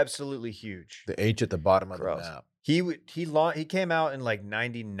 He was absolutely huge. the H at the bottom of Gross. the map. He came out in like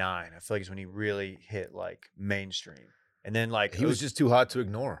 99. I feel like is when he really hit like mainstream. And then like He was just too hot to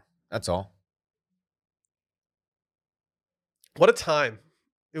ignore. That's all. What a time!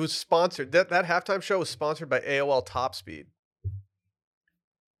 It was sponsored. That halftime show was sponsored by AOL Top Speed.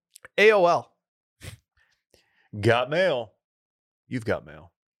 AOL. got mail. You've got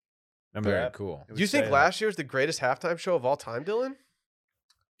mail. Remember Very that? cool. It Do you would think say that. last year was the greatest halftime show of all time, Dylan?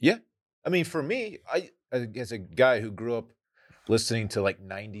 Yeah. I mean, for me, as a guy who grew up listening to like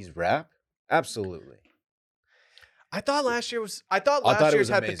 90s rap, absolutely. I thought last year's thought it year's was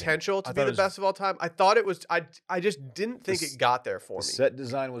had amazing. potential to I be thought the it was- best of all time. I thought it was. I just didn't think The it got there for The me. set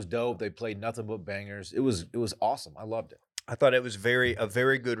design was dope. They played nothing but bangers. It was awesome. I loved it. I thought it was a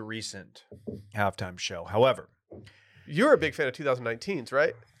very good recent halftime show. However, You're a big fan of 2019's,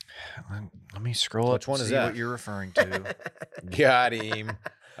 right? let me scroll Which up one and is see that? what you're referring to. Got him.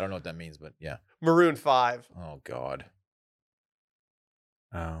 I don't know what that means, but yeah. Maroon 5. Oh God.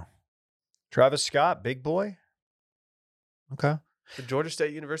 Oh, Travis Scott, Big Boy. Okay. The Georgia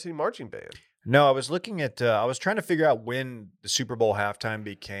State University marching band. No, I was looking at. I was trying to figure out when the Super Bowl halftime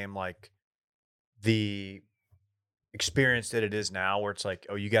became like the experience that it is now, where it's like,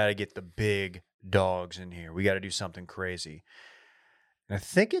 oh, you got to get the big dogs in here. We got to do something crazy. And I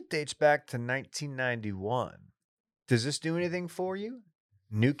think it dates back to 1991. Does this do anything for you?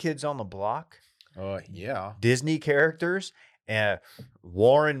 New Kids on the Block, Yeah. Disney characters, and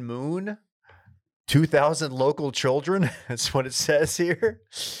Warren Moon. 2,000 local children. That's what it says here.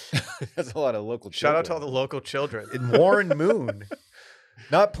 That's a lot of local. Shout out to all children. the local children. And Warren Moon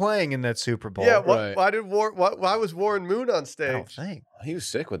not playing in that Super Bowl. Yeah, right. why was Warren Moon on I don't stage? think. He was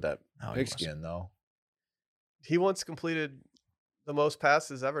sick with that No, he wasn't. pigskin, though. He once completed the most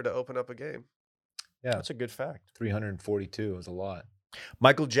passes ever to open up a game. Yeah, That's a good fact. 342 was a lot.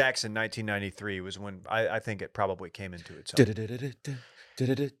 Michael Jackson, 1993 was when I think it probably came into its own.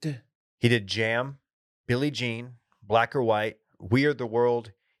 He did Jam, Billie Jean, Black or White, We Are the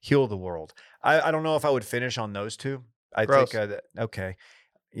World, Heal the World. I don't know if I would finish on those two. I Gross. think okay.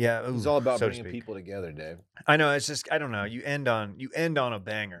 Yeah, It's ooh, all about so to bringing speak. people together, Dave. I know, it's just I don't know. You end on a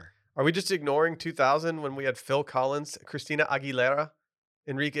banger. Are we just ignoring 2000 when we had Phil Collins, Christina Aguilera,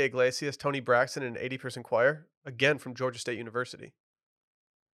 Enrique Iglesias, Tony Braxton, and an 80-person choir? Again, from Georgia State University.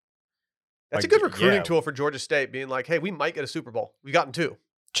 That's a Like, good recruiting yeah. tool for Georgia State, being like, hey, we might get a Super Bowl. We've gotten 2.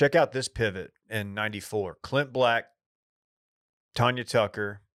 Check out this pivot in 94. Clint Black, Tanya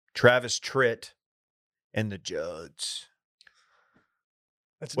Tucker, Travis Tritt, and the Judds.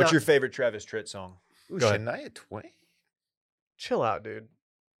 That's What's not- your favorite Travis Tritt song? Ooh, Go ahead. Shania Twain. Chill out, dude.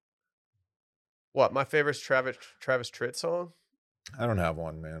 What, my favorite Travis Tritt song? I don't have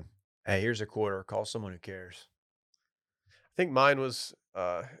one, man. Hey, here's a quarter. Call someone who cares. I think mine was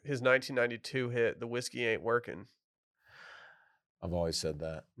his 1992 hit, The Whiskey Ain't Working. I've always said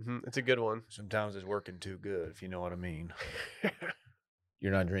that. It's a good one. Sometimes it's working too good, if you know what I mean.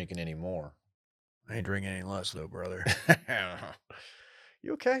 You're not drinking anymore. I ain't drinking any less, though, brother.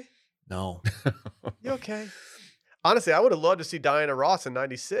 You okay? No. You okay? Honestly, I would have loved to see Diana Ross in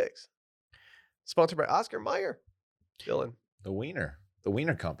 96. Sponsored by Oscar Mayer. Dylan. The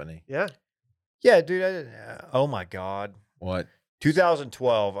Wiener Company. Yeah. Yeah, dude. Oh, my God. What?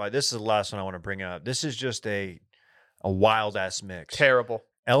 2012. This is the last one I want to bring up. This is just a wild-ass mix. Terrible.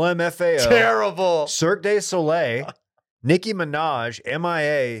 LMFAO. Terrible. Cirque du Soleil, Nicki Minaj,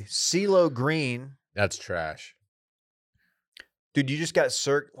 MIA, CeeLo Green. That's trash. Dude, you just got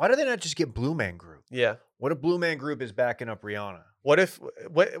Cirque. Why do they not just get Blue Man Group? Yeah. What if Blue Man Group is backing up Rihanna? What if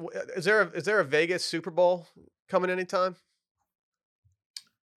is there a Vegas Super Bowl coming anytime?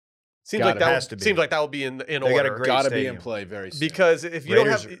 Seems like Gotta that has to be. seems like that will be in They order. got a great Gotta be stadium. in play very soon. Because if you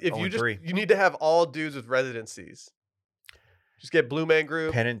Raiders don't have are if you 0-3. you need to have all dudes with residencies. Just get Blue Man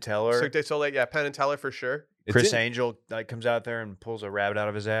Group, Penn and Teller. Cirque du Soleil, yeah, Penn and Teller for sure. It's Chris in- Angel like comes out there and pulls a rabbit out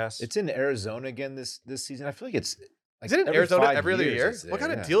of his ass. It's in Arizona again this season. I feel like it's like Is it in every Arizona 5 every other years year? it's What there,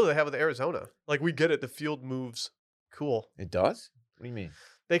 kind of yeah. deal do they have with Arizona? Like we get it, the field moves. Cool. It does? What do you mean?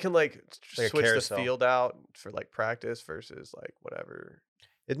 They can like like a switch the carousel. field out for like practice versus like whatever.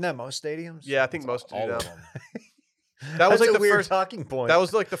 Isn't that most stadiums? Yeah, I think most do All now. of them. That was That's like a the weird first. talking point. That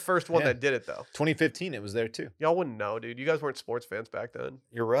was like the first one Yeah. that did it though. 2015, it was there too. Y'all wouldn't know, dude. You guys weren't sports fans back then.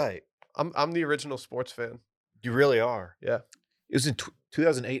 You're right. I'm the original sports fan. You really are. Yeah. It was in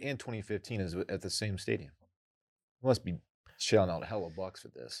 2008 and 2015 is at the same stadium. Must be shelling out hella bucks for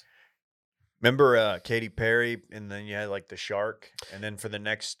this. Remember Katy Perry, and then you had like the shark, and then for the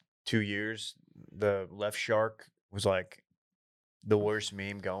next 2 years, the left shark was like the worst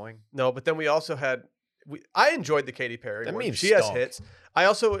meme going. No, but then we also had. I enjoyed the Katy Perry That one. meme She has stunk. hits.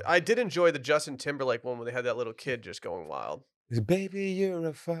 I did enjoy the Justin Timberlake one when they had that little kid just going wild. Baby, you're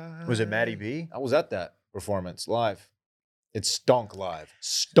a fire. Was it Maddie B? I was at that performance live. It stunk live.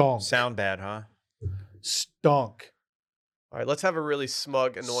 Stunk. Sound bad, huh? Stunk. All right, let's have a really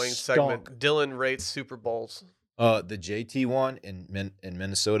smug, annoying segment. Dylan rates Super Bowls. The JT one in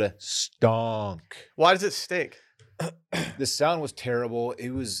Minnesota stunk. Why does it stink? The sound was terrible. It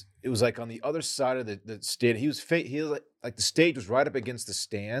was like on the other side of the stage. He was like the stage was right up against the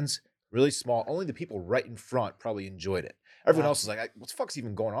stands, really small. Only the people right in front probably enjoyed it. Everyone else was like, "What the fuck's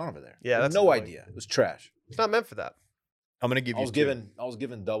even going on over there?" Yeah, I had that's no annoying. idea. It was trash. It's not meant for that. I'm gonna give you. I was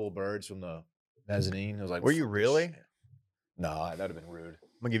given double birds from the mezzanine. I was like, Were you "Fuck this really?" shit." No, that'd have been rude.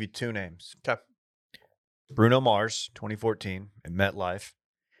 I'm gonna give you 2 names. Okay. Bruno Mars, 2014 at MetLife.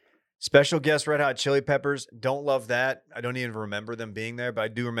 Special guest Red Hot Chili Peppers. Don't love that. I don't even remember them being there, but I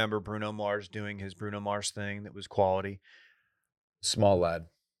do remember Bruno Mars doing his Bruno Mars thing that was quality. Small lad.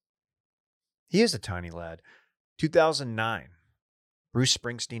 He is a tiny lad. 2009, Bruce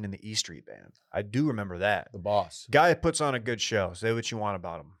Springsteen and the E Street Band. I do remember that. The boss. Guy that puts on a good show. Say what you want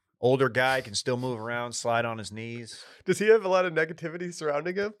about him. Older guy, can still move around, slide on his knees. Does he have a lot of negativity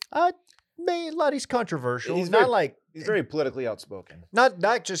surrounding him? A lot. He's controversial. He's Not very- like He's very politically outspoken. not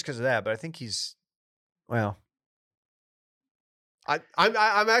just because of that, but I think he's well. I'm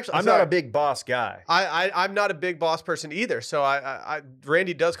actually. I'm sorry. not a big boss guy. I'm not a big boss person either. So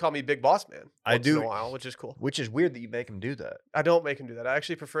Randy does call me Big Boss Man. I once do. in a while, which is cool. Which is weird that you make him do that. I don't make him do that. I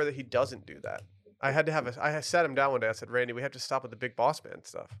actually prefer that he doesn't do that. I sat him down one day. I said, Randy, we have to stop with the Big Boss Man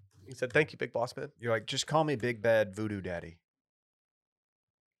stuff. He said, thank you, Big Boss Man. You're like, just call me Big Bad Voodoo Daddy.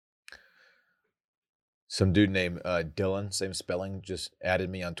 Some dude named Dylan, same spelling, just added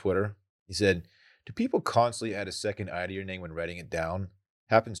me on Twitter. He said, "Do people constantly add a second I to your name when writing it down?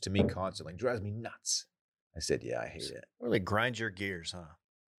 Happens to me constantly. Drives me nuts." I said, "Yeah, I hate it." Really grind your gears, huh?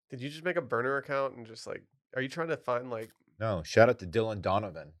 Did you just make a burner account and just like, are you trying to find like, No, shout out to Dylan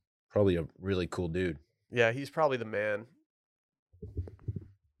Donovan. Probably a really cool dude. yeah, he's probably the man.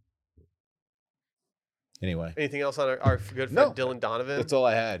 Anyway, Anything else on our good friend No. Dylan Donovan? that's all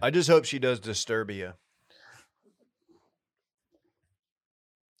I had. I just hope she does Disturbia.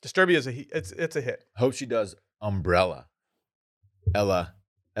 Disturbia is it's a hit. Hope she does Umbrella. Ella.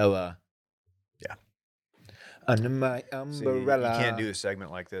 Yeah. Under my See, umbrella. you can't do a segment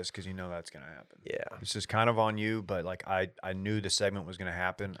like this because you know that's going to happen. Yeah. This is kind of on you, but like I knew the segment was going to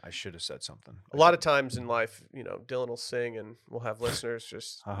happen. I should have said something. A lot of times in life, Dylan will sing and we'll have listeners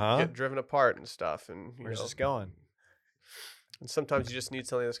just Uh-huh. get driven apart and stuff. And Where's this going? And sometimes you just need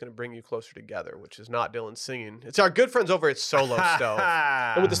something that's going to bring you closer together, which is not Dylan singing. It's our good friends over at Solo Stove.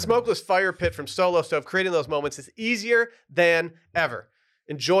 And with the smokeless fire pit from Solo Stove, creating those moments is easier than ever.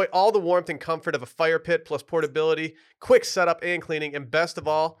 Enjoy all the warmth and comfort of a fire pit plus portability, quick setup and cleaning, and best of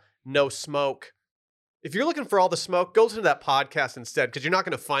all, no smoke. If you're looking for all the smoke, go listen to that podcast instead because you're not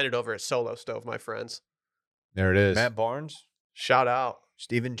going to find it over at Solo Stove, my friends. There it is. Matt Barnes, Shout out.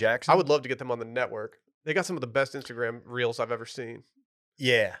 Steven Jackson. I would love to get them on the network. They got some of the best Instagram reels I've ever seen.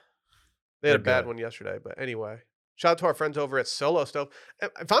 Yeah. They had a They're bad good. one yesterday, but anyway. Shout out to our friends over at Solo Stove.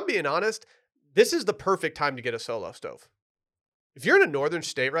 If I'm being honest, this is the perfect time to get a Solo Stove. If you're in a northern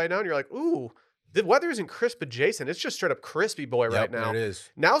state right now and you're like, ooh, the weather isn't crisp adjacent, it's just straight up crispy boy Yep, right now. There it is.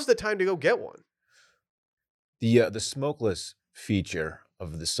 Now's the time to go get one. The smokeless feature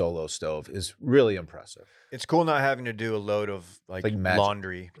of the Solo Stove is really impressive. It's cool not having to do a load of like magic.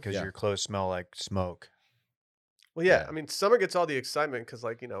 laundry because Yeah. your clothes smell like smoke. Well, yeah, Yeah. I mean, summer gets all the excitement because,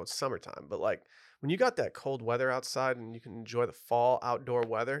 it's summertime. But, when you got that cold weather outside and you can enjoy the fall outdoor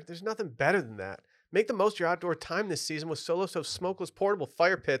weather, there's nothing better than that. Make the most of your outdoor time this season with Solo Stove's smokeless portable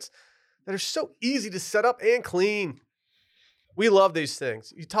fire pits that are so easy to set up and clean. We love these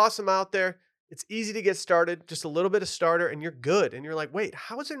things. You toss them out there. It's easy to get started, just a little bit of starter, and you're good. And you're like, wait,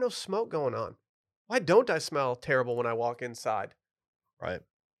 how is there no smoke going on? Why don't I smell terrible when I walk inside? Right.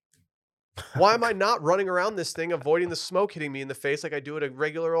 Why am I not running around this thing, avoiding the smoke hitting me in the face like I do at a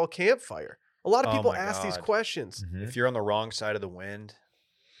regular old campfire? A lot of Oh people my ask these God. questions. If you're on the wrong side of the wind,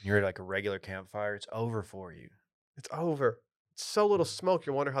 you're at like a regular campfire, it's over for you. It's over. It's so little smoke,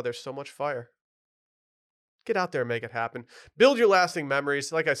 you wonder how there's so much fire. Get out there and make it happen. Build your lasting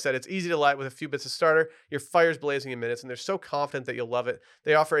memories. Like I said, it's easy to light with a few bits of starter. Your fire's blazing in minutes, and they're so confident that you'll love it.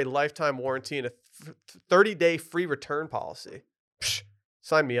 They offer a lifetime warranty and a 30-day free return policy. Psh,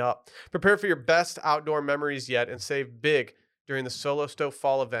 Sign me up. Prepare for your best outdoor memories yet and save big during the Solo Stove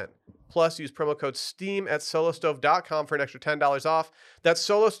Fall event. Plus, use promo code STEAM at solostove.com for an extra $10 off. That's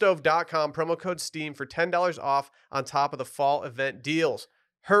solostove.com, promo code STEAM for $10 off on top of the fall event deals.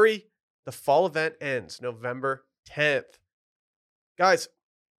 Hurry, the fall event ends November 10th. Guys,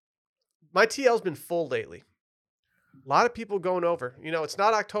 my TL's been full lately. A lot of people going over. You know, it's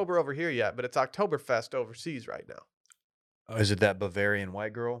not October over here yet, but it's Oktoberfest overseas right now. Oh, is it that Bavarian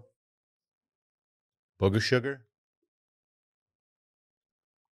white girl? Booger sugar?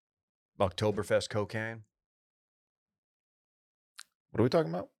 Oktoberfest cocaine? What are we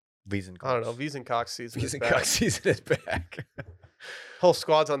talking about? Wiesenkox. I don't know. Wiesenkox season is Wiesenkox back. season is back. Whole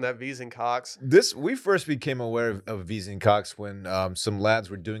squad's on that Wiesenkox. We first became aware of Wiesenkox when some lads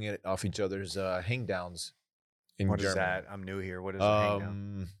were doing it off each other's hang downs in What Germany. is that? I'm new here. What is a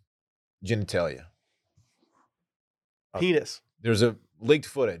hangdown? Genitalia. Penis. There's a leaked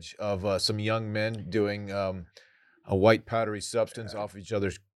footage of some young men doing a white powdery substance off each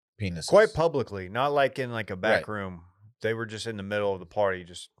other's penises. Quite publicly, not like in like a back Right. room. They were just in the middle of the party,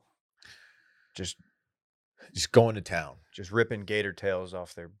 just going to town. ripping gator tails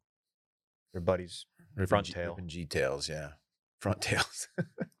off their buddies' front tail. Ripping G tails, yeah. Front tails.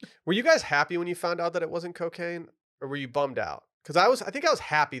 Were you guys happy when you found out that it wasn't cocaine, or were you bummed out? Because I think I was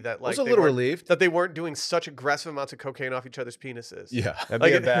happy that I was like a little relieved. that they weren't doing such aggressive amounts of cocaine off each other's penises. Yeah. That'd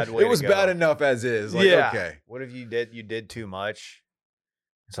Like be a it- bad way. It was to go. bad enough as is. Like, Yeah. okay. What if you did too much?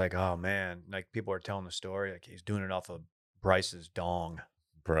 It's like, oh man, like people are telling the story, like he's doing it off of Bryce's dong.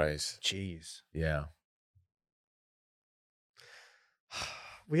 Price. Jeez. Yeah.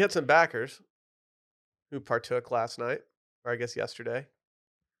 We had some backers who partook last night, or I guess yesterday,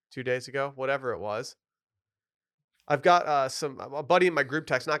 2 days ago, whatever it was. I've got a buddy in my group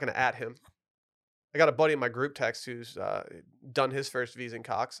text, not going to at him. I got a buddy in my group text who's done his first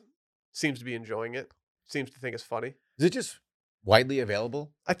Wiesenkox. Seems to be enjoying it. Seems to think it's funny. Is it just widely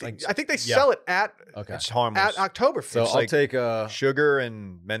available? I think Like- they yeah. sell it at Okay. It's harmless. Oktoberfest. So It's I'll like take a Sugar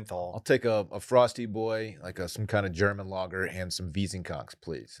and menthol. I'll take a frosty boy, like some kind of German lager, and some Wiesenkox,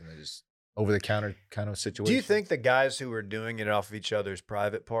 please. And then just over the counter kind of situation. Do you think the guys who were doing it off of each other's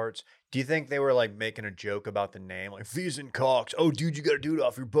private parts, do you think they were like making a joke about the name? Like, Wiesenkox. Oh, dude, you got to do it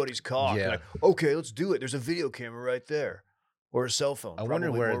off your buddy's cock. Yeah. Like, okay, let's do it. There's a video camera right there. Or a cell phone. I wonder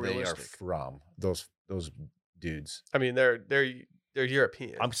Probably where more they realistic. are from. Those dudes. I mean, they're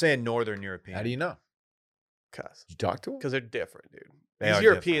European. I'm saying Northern European. How do you know? Because Did you talk to them? they're different, dude. They These are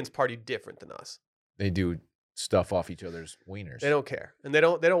Europeans party different than us. They do stuff off each other's wieners. They don't care, and they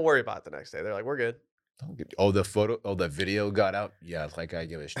don't worry about it the next day. They're like, we're good. The video got out. Yeah, like I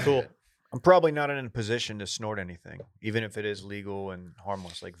give a shit. Cool. I'm probably not in a position to snort anything, even if it is legal and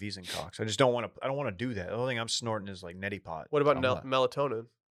harmless, like Wiesenkox. I just don't want to. I don't want to do that. The only thing I'm snorting is like neti pot. What about I'm not- melatonin?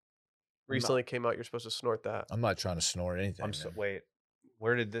 Recently came out. You're supposed to snort that. I'm not trying to snort anything. I'm so man. wait.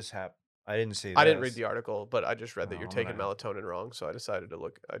 Where did this happen? I didn't see. I didn't read this. the article, but I just read that Oh, you're I'm taking gonna- melatonin wrong, so I decided to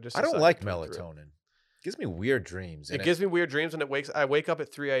look. I don't decided like to look through it. melatonin. It gives me weird dreams. It and gives me weird dreams, and I wake up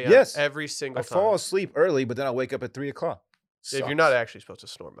at 3 a.m. Yes. every single I time. fall asleep early, but then I wake up at 3 o'clock. If you're not actually supposed to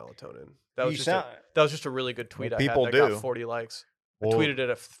snort melatonin, that was You just sound- that was just a really good tweet. people I had that do. got 40 likes. Well- I tweeted it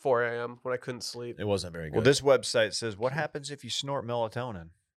at 4 a.m. when I couldn't sleep. It wasn't very good. Well, this website says, "What happens if you snort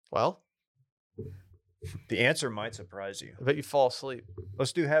melatonin?" Well, The answer might surprise you. I bet you fall asleep.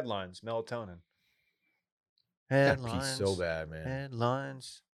 Let's do headlines. Melatonin. That piece so bad, man.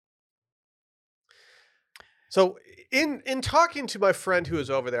 Headlines. So in talking to my friend who was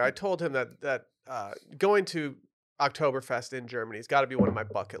over there, I told him that going to Oktoberfest in Germany has got to be one of my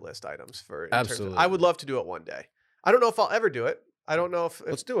bucket list items for. Absolutely. I would love to do it one day. I don't know if I'll ever do it. I don't know if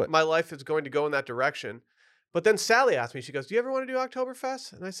Let's do it. my life is going to go in that direction. But then Sally asked me, she goes, "Do you ever want to do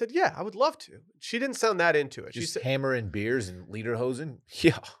Oktoberfest?" And I said, "Yeah, I would love to." She didn't sound that into it. She Just said, hammering beers and lederhosen.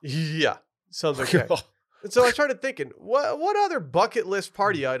 Yeah. "Yeah, sounds okay." And so I started thinking, what other bucket list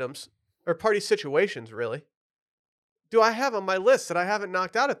party items or party situations really do I have on my list that I haven't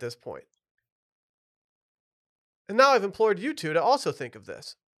knocked out at this point? And now I've implored you two to also think of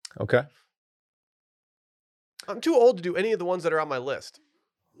this. Okay. I'm too old to do any of the ones that are on my list.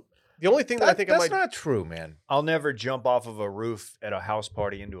 The only thing that I think I that's might not true, man. I'll never jump off of a roof at a house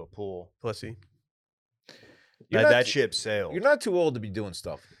party into a pool. pussy. You're That, not that too- ship sailed. You're not too old to be doing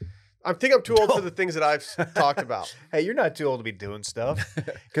stuff. I think I'm too old for the things that I've talked about. Hey, you're not too old to be doing stuff.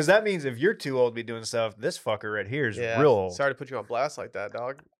 Because that means if you're too old to be doing stuff, this fucker right here is real old. Sorry to put you on blast like that,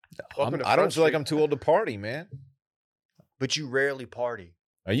 dog. Welcome to I don't Front feel like Street. I'm too old to party, man. But you rarely party.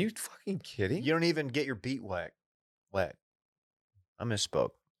 Are you fucking kidding? You don't even get your beat wet. I misspoke.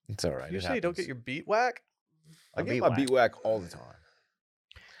 It's all right. You it say you don't happens. get your beat whack? I A get beat my whack. beat whack all the time.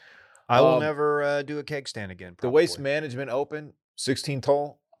 I will never do a keg stand again. The Probably. Waste Management Open 16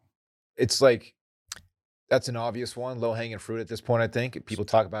 hole. It's like that's an obvious one, low hanging fruit at this point. I think people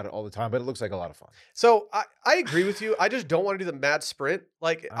talk about it all the time, but it looks like a lot of fun. So I agree with you. I just don't want to do the mad sprint.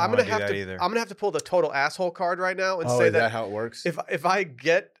 Like I I'm don't gonna wanna do have that to. either. I'm gonna have to pull the total asshole card right now and Oh, say is that that how it works? if I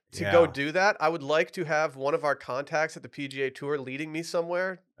get to go Yeah. do that, I would like to have one of our contacts at the PGA Tour leading me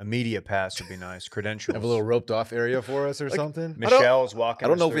somewhere. A media pass would be nice. Credentials. Have a little roped off area for us or Like, something? Michelle's walking. I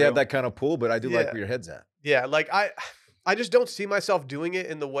don't know us if we have through. that kind of pool, but I do like Yeah. where your head's at. Yeah, like I just don't see myself doing it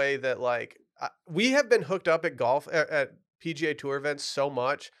in the way that like we have been hooked up at golf at PGA Tour events so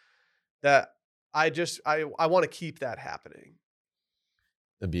much that I want to keep that happening.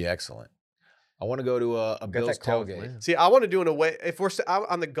 That'd be excellent. I want to go to a Got Bills that call with tailgate. Lynn. See, I want to do an away. If we're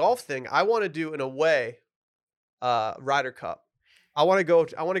on the golf thing, I want to do an away Ryder Cup. I want to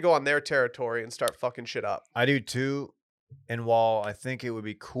go on their territory and start fucking shit up. I do too. And while I think it would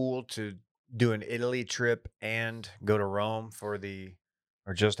be cool to do an Italy trip and go to Rome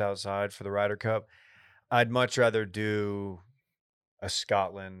or just outside for the Ryder Cup, I'd much rather do a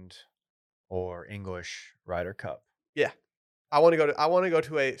Scotland or English Ryder Cup. I want to go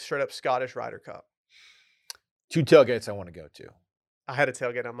to a straight up Scottish Ryder Cup. 2 tailgates I want to go to. I had a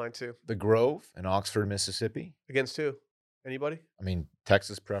tailgate on mine too. The Grove in Oxford, Mississippi. Against who? Anybody? I mean,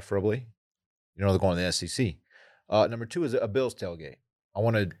 Texas preferably. You know, they're going to the SEC. Number 2 is a Bills tailgate. I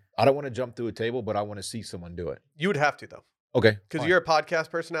don't want to jump through a table, but I want to see someone do it. You would have to though, Okay. because fine. you're a podcast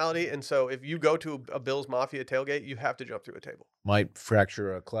personality, and so if you go to a Bills Mafia tailgate, you have to jump through a table. Might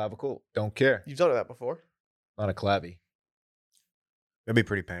fracture a clavicle. Don't care. You've done that before. Not a clavy. It'd be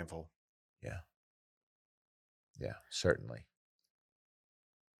pretty painful. Yeah, certainly.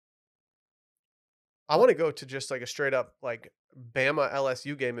 I want to go to just like a straight up like Bama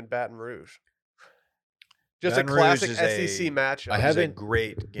LSU game in Baton Rouge. Just Baton a Rouge classic is a- SEC matchup. I It was a haven't-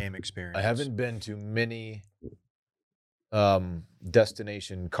 great game experience. I haven't been to many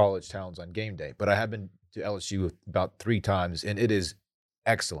destination college towns on game day, but I have been to LSU about 3 times, and it is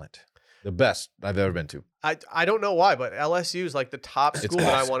excellent. The best I've ever been to. I don't know why, but LSU is like the top It's school that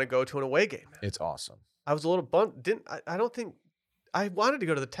I awesome. want to go to an away game. It's awesome. I was a little bummed. I don't think I wanted to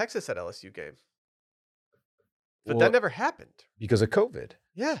go to the Texas at LSU game, but Well, that never happened. because of COVID.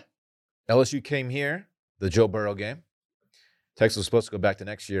 Yeah. LSU came here, the Joe Burrow game. Texas was supposed to go back the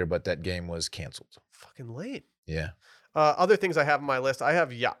next year, but that game was canceled. Fucking late. Yeah. Other things I have on my list. I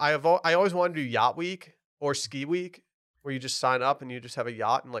always wanted to do yacht week or ski week, where you just sign up and you just have a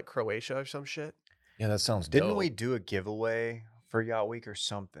yacht in like Croatia or some shit. Yeah, that sounds Didn't dope. we do a giveaway for Yacht Week or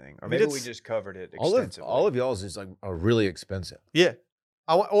something? Or We maybe did we s- just covered it all extensively. of y'all's is like are really expensive. Yeah.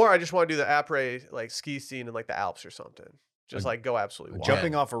 Or I just want to do the après like ski scene in like the Alps or something. Just like go absolutely wild.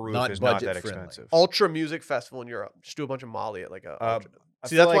 Jumping off a roof Not is not budget that friendly. expensive. Ultra music festival in Europe. Just do a bunch of Molly at like a. I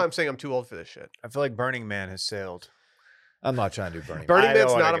See, feel that's why like- I'm saying I'm too old for this shit. I feel like Burning Man has sailed. I'm not trying to do Burning. Burning I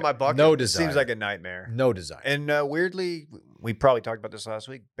Man's know, not I on my bucket. No It desire. seems like a nightmare. No desire. And weirdly, we probably talked about this last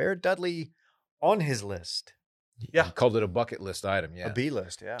week. Barrett Dudley on his list. Yeah. You called it a bucket list item. Yeah. A B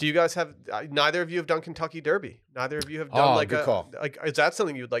list, yeah. Do you guys have? Neither of you have done Kentucky Derby. Neither of you have done Oh, like good a. call. Like, is that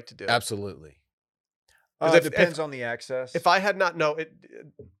something you'd like to do? Absolutely. 'Cause It if- depends on the access. If I had not know it,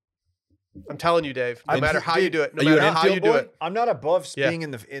 I'm telling you, Dave. No I- matter how you do it, no Are you matter an how you infield do boy? it, I'm not above Yeah. being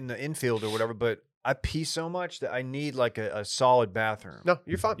in the infield or whatever, but I pee so much that I need like a solid bathroom. no,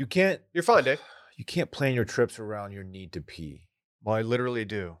 you're fine. You can't You're fine, Dave. plan your trips around your need to pee. Well, I literally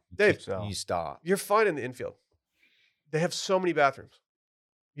do. Dave, So You stop. you're fine in the infield. They have so many bathrooms.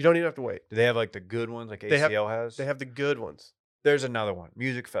 You don't even have to wait. do they have like the good ones like They have- ACL has? They have the good ones. There's another one.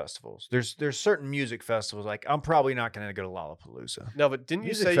 Music festivals. There's certain music festivals. Like I'm probably not going to go to Lollapalooza. No, but didn't you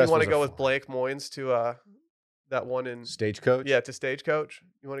Music say you want festivals to are go with fun. Blake Moynes to that one in Stagecoach. yeah to Stagecoach?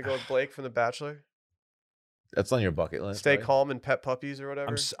 You want to go with Blake from The Bachelor? That's on your bucket list. Stay right? calm and pet puppies or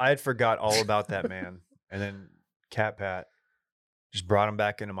whatever. I had forgot all about that man, and then Cat Pat just brought him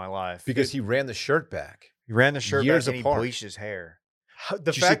back into my life Because he ran the shirt back. he ran the shirt years back and he apart. bleached his hair. The Did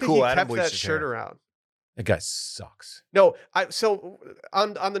you see fact that Cool he Adam kept bleached that his shirt hair? around. That guy sucks. No, so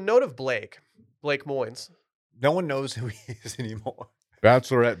on the note of Blake Moynes, No one knows who he is anymore.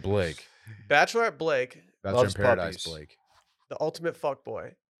 Bachelorette Blake. Bachelorette Blake, Bachelor Loves in Paradise puppies. Blake. the ultimate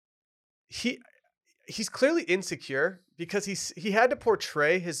fuckboy. He's clearly insecure because he had to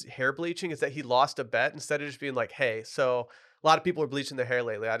portray his hair bleaching as that he lost a bet instead of just being like, hey, so a lot of people are bleaching their hair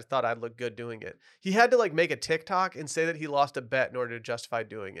lately. I just thought I'd look good doing it. He had to like make a TikTok and say that he lost a bet in order to justify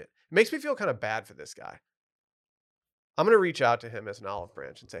doing it. It makes me feel kind of bad for this guy. I'm gonna reach out to him as an olive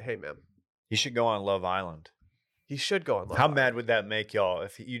branch and say, hey man, He should go on Love Island. He should go on Love How Island. mad would that make y'all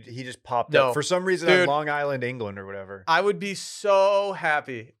if he just popped No. up for some reason Dude. on Long Island, England, or whatever? I would be so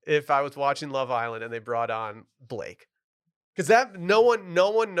happy if I was watching Love Island and they brought on Blake. Because no one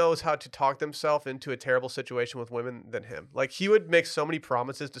knows how to talk themselves into a terrible situation with women than him. Like, he would make so many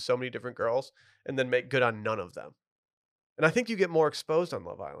promises to so many different girls and then make good on none of them. And I think you get more exposed on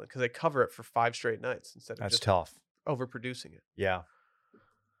Love Island because they cover it for 5 straight nights instead of That's just tough. overproducing it. Yeah.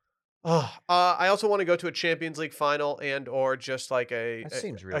 Oh, I also want to go to a Champions League final and or just like That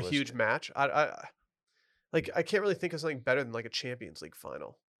seems a huge realistic. match. I can't really think of something better than like a Champions League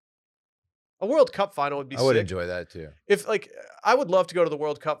final. A World Cup final would be I would sick. enjoy that too. If like I would love to go to the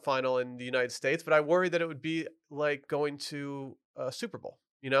World Cup final in the United States, but I worry that it would be like going to a Super Bowl,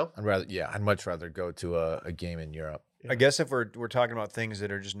 you know? I'd much rather go to a game in Europe. I guess if we're talking about things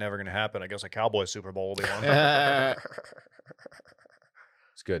that are just never going to happen, I guess a Cowboys Super Bowl will be one.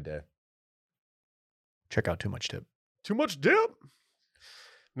 It's good, Dave. Check out Too Much Tip. Too much dip.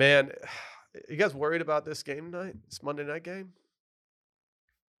 Man, you guys worried about this game tonight? This Monday night game?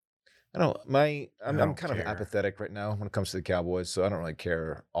 I'm don't kind of care. apathetic right now when it comes to the Cowboys, so I don't really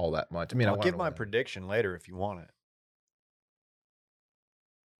care all that much. I mean, I I'll want give to my win. prediction later if you want it.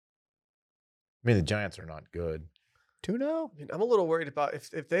 I mean, the Giants are not good. 2-0. I mean, I'm a little worried about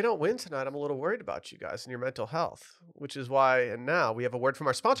if they don't win tonight, I'm a little worried about you guys and your mental health, which is why, and now we have a word from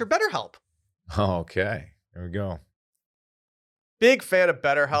our sponsor, BetterHelp. Okay, there we go. Big fan of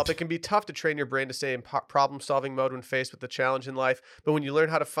BetterHelp. It can be tough to train your brain to stay in problem-solving mode when faced with a challenge in life. But when you learn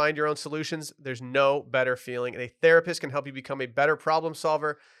how to find your own solutions, there's no better feeling. And a therapist can help you become a better problem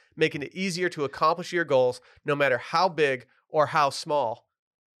solver, making it easier to accomplish your goals, no matter how big or how small.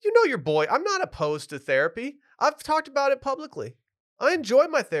 You know your boy. I'm not opposed to therapy. I've talked about it publicly. I enjoy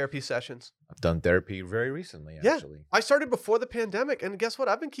my therapy sessions. I've done therapy very recently, Yeah. actually. I started before the pandemic, and guess what?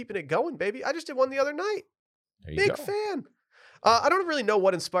 I've been keeping it going, baby. I just did one the other night. There you Big go. fan. I don't really know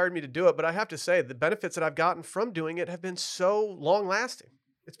what inspired me to do it, but I have to say the benefits that I've gotten from doing it have been so long lasting.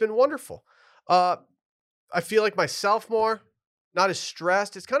 It's been wonderful. I feel like myself more, not as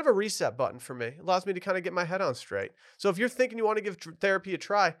stressed. It's kind of a reset button for me. It allows me to kind of get my head on straight. So if you're thinking you want to give therapy a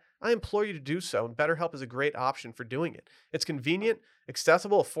try, I implore you to do so. And BetterHelp is a great option for doing it. It's convenient,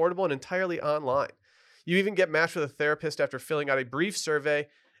 accessible, affordable, and entirely online. You even get matched with a therapist after filling out a brief survey,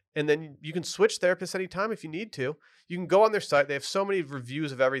 and then you can switch therapists anytime if you need to. You can go on their site. They have so many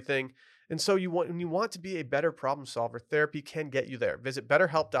reviews of everything. And so when you want to be a better problem solver, therapy can get you there. Visit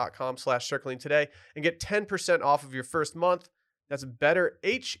betterhelp.com/circling today and get 10% off of your first month. That's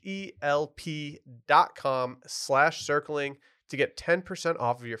betterhelp.com/circling to get 10%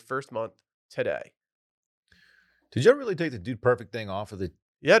 off of your first month today. Did you ever really take the Dude Perfect thing off of the...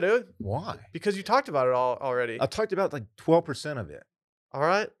 Yeah, dude. Why? Because you talked about it all already. I talked about like 12% of it. All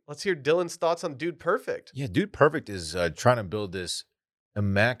right. Let's hear Dylan's thoughts on Dude Perfect. Yeah, Dude Perfect is trying to build this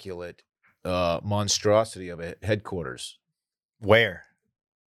immaculate monstrosity of a headquarters. Where?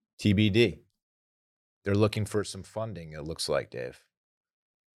 TBD. They're looking for some funding, it looks like, Dave.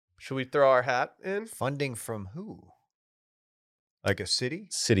 Should we throw our hat in? Funding from who? Like a city?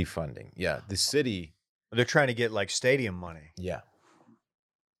 City funding. Yeah, the city. They're trying to get like stadium money. Yeah.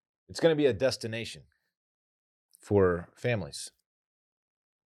 It's going to be a destination for families.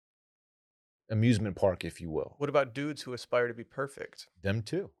 Amusement park, if you will. What about dudes who aspire to be perfect? Them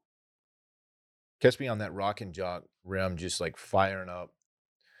too. Catch me on that rock and jock rim, just like firing up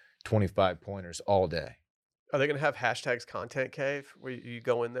 25 pointers all day. Are they going to have hashtags content cave where you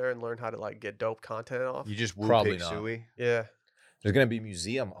go in there and learn how to like get dope content off? You just woo Probably Pig not. Suey. Yeah. There's going to be a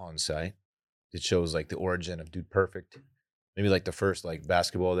museum on site that shows like the origin of Dude Perfect. Maybe like the first like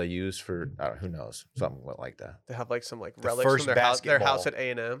basketball they used for, who knows, something like that. They have like some like The relics first from their house basketball. at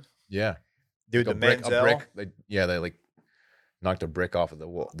A&M. Yeah. Dude, Like the Manziel. they like knocked a brick off of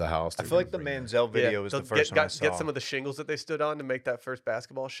the house. I feel like the Manziel video was the first one I saw. Get some of the shingles that they stood on to make that first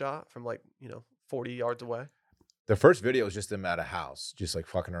basketball shot from like, 40 yards away. The first video was just them at a house, just like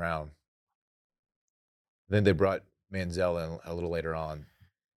fucking around. Then they brought Manziel in a little later on.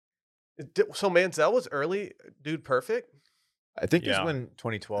 So Manziel was early Dude Perfect? I think it's Yeah, when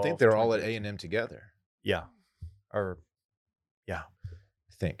 2012. I think they're all at 2013. A&M together. Yeah. Or, yeah.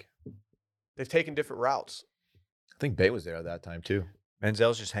 I think. They've taken different routes. I think Bay was there at that time too.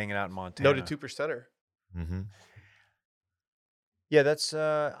 Manziel's just hanging out in Montana. Noted 2%er. Mm-hmm. Yeah, that's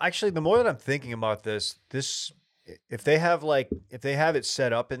actually the more that I'm thinking about this, if they have it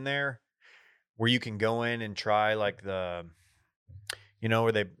set up in there where you can go in and try like where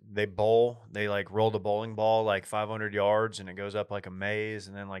they bowl, they like roll the bowling ball like 500 yards and it goes up like a maze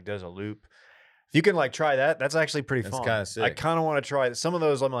and then like does a loop. If you can like try that, that's actually pretty That's fun. kinda I sick. kind of want to try it. Some of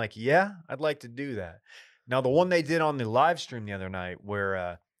those I'm like, yeah, I'd like to do that. Now, the one they did on the live stream the other night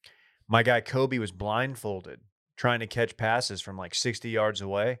where my guy Kobe was blindfolded trying to catch passes from like 60 yards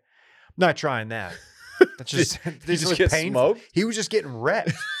away. I'm not trying that. That's just, this just was get painful. smoked? He was just getting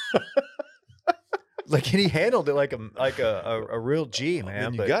wrecked. Like, and he handled it like a real G, man.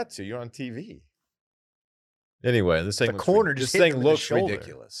 And you but got to. You're on TV. Anyway, this thing The looks, corner this just hit thing him in the looks shoulder.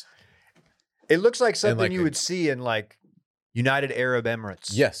 ridiculous. it looks like something like you a- would see in like United Arab Emirates.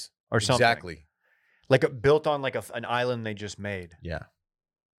 Yes, Or something. exactly. Like built on like an island they just made. Yeah.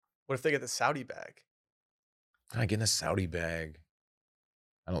 What if they get the Saudi bag? I get in a Saudi bag.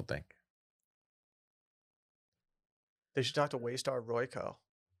 I don't think. They should talk to Waystar Royco,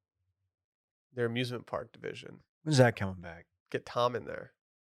 their amusement park division. When's that coming back? Get Tom in there.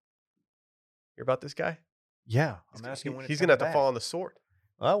 Hear about this guy? Yeah. I'm asking when He's it's going to have coming to fall back. on the sword.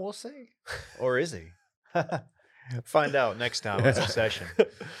 Well, we'll see. Or is he? Find out next time on Succession.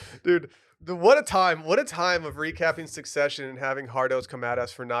 Dude, what a time. What a time of recapping Succession and having Hardos come at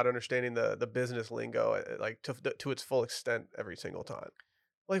us for not understanding the business lingo like to its full extent every single time.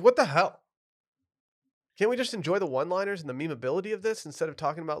 Like, what the hell? Can't we just enjoy the one-liners and the memeability of this instead of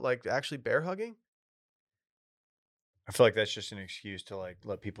talking about like actually bear hugging? I feel like that's just an excuse to like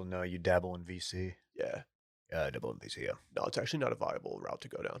let people know you dabble in VC. Yeah. Yeah, I dabble in VC. Yeah, No, it's actually not a viable route to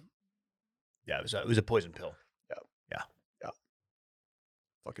go down. yeah, it was a poison pill.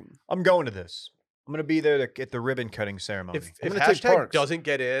 Fucking I'm going to this. I'm gonna be there at the ribbon cutting ceremony. if I'm gonna take hashtag Parks. doesn't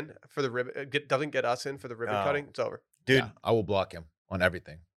get in for the ribbon, doesn't get us in for the ribbon Oh. cutting, it's over. Dude, Yeah, I will block him on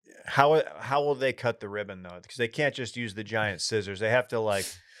everything. how will they cut the ribbon though? Because they can't just use the giant scissors. They have to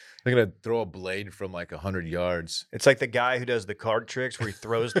like. They're gonna throw a blade from like 100 yards. It's like the guy who does the card tricks where he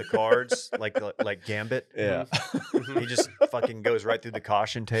throws the cards like Gambit. Yeah. He just fucking goes right through the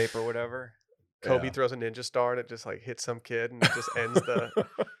caution tape or whatever. Kobe Yeah. throws a ninja star and it just like hits some kid and it just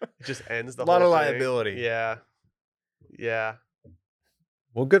ends the A lot whole of thing. liability. Yeah. Yeah.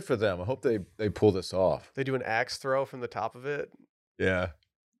 Well, good for them. I hope they pull this off. They do an axe throw from the top of it. Yeah.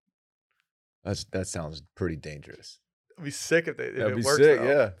 That sounds pretty dangerous. It'd be sick if it That'd be works. sick. though.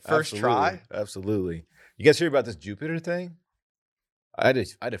 Yeah. First absolutely, try. Absolutely. You guys hear about this Jupiter thing? I had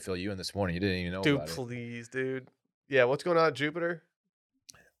to fill you in this morning. You didn't even know Dude, about it. please, dude. Yeah, what's going on at Jupiter?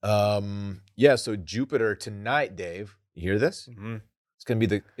 Yeah, so Jupiter tonight, Dave. You hear this? Mm-hmm. It's gonna be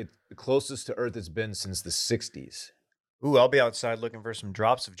the closest to Earth it's been since the 60s. Ooh, I'll be outside looking for some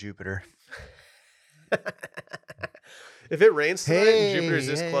drops of Jupiter. If it rains tonight and Jupiter's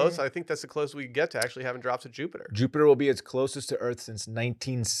this Hey, close, hey. I think that's the closest we can get to actually having drops of Jupiter. Jupiter will be its closest to Earth since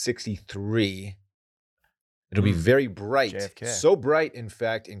 1963. It'll be Mm. very bright. JFK. So bright, in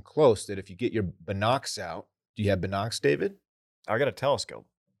fact, and close that if you get your binocs out, do you have binocs, David? I got a telescope.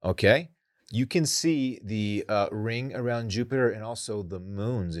 Okay. You can see the ring around Jupiter and also the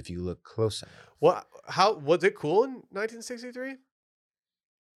moons if you look close enough. What? How was it cool in 1963?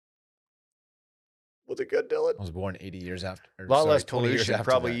 Was it good, Dylan? I was born 80 years after. A lot less 20 years pollution, after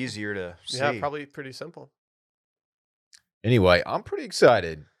probably that. easier to see. Yeah, probably pretty simple. Anyway, I'm pretty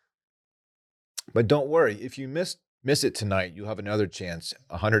excited. But don't worry, if you miss it tonight, you'll have another chance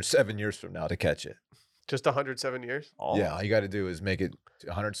 107 years from now to catch it. Just 107 years. Oh. Yeah, all you got to do is make it to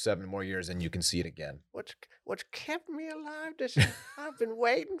 107 more years and you can see it again. What's kept me alive? I've been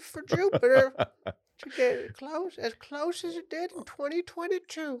waiting for Jupiter to get close as it did in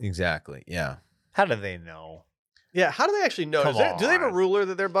 2022. Exactly. Yeah. How do they know? Yeah, how do they actually know? Come Do they have a on. ruler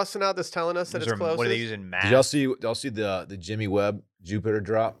that they're busting out that's telling us that Is it's there- close? what are they using? Math? Did y'all see the Jimmy Webb Jupiter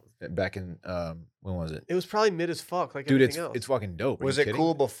drop back in when was it? It was probably mid as fuck, like Dude, everything else. it's fucking dope. Are Was you it kidding?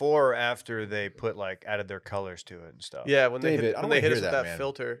 cool before or after they put like added their colors to it and stuff? Yeah, when they David, hit, I when don't they wanna hit hear us with that, that man.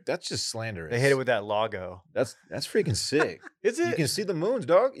 filter. That's just slanderous. They hit it with that logo. That's freaking sick. Is it? You can see the moons,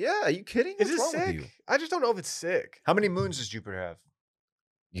 dog. Yeah, are you kidding? Is What's it wrong with you? sick? I just don't know if it's sick. How many moons does Jupiter have?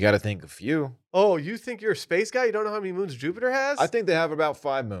 You got to think a few. Oh, you think you're a space guy? You don't know how many moons Jupiter has? I think they have about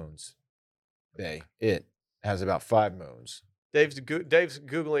 5 moons. It has about 5 moons. Dave's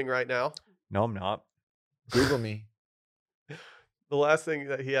Googling right now. No, I'm not. Google me. The last thing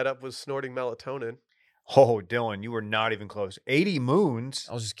that he had up was snorting melatonin. Oh, Dylan, you were not even close. 80 moons.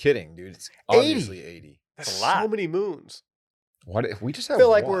 I was just kidding, dude. It's 80. obviously 80. That's a lot. so many moons. What if we just I have feel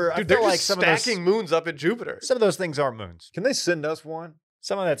like one? we're. I Dude, they're feel like just some of those, stacking moons up at Jupiter. some of those things aren't moons. Can they send us one?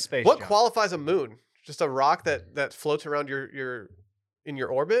 Some of that space. What junk. qualifies a moon? Just a rock that floats around your in your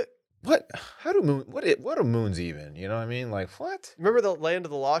orbit? What? How do moon? What are moons even? You know what I mean? Like what? Remember the Land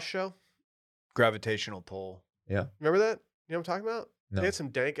of the Lost show? Gravitational pull. Yeah. Remember that? You know what I'm talking about? No. They had some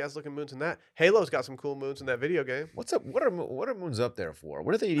dank ass looking moons in that. Halo's got some cool moons in that video game. What's up? What are moons up there for?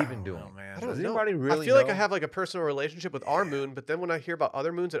 What are they even doing? Oh, man. I don't Does know. anybody really I feel like I know? have like a personal relationship with our moon, but then when I hear about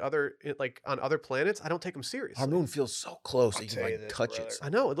other moons at on other planets, I don't take them seriously. Our moon feels so close I'll that you tell can you like this, touch brother. it. I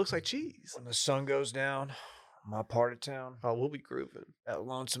know it looks like cheese. When the sun goes down, my part of town, Oh, we'll be grooving. that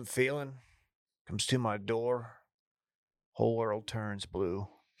lonesome feeling comes to my door. Whole world turns blue.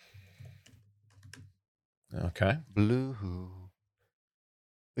 Okay. Blue.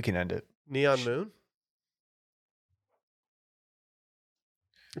 We can end it. Neon moon.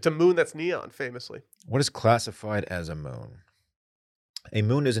 It's a moon that's neon, famously. What is classified as a moon? A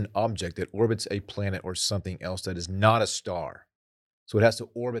moon is an object that orbits a planet or something else that is not a star. So it has to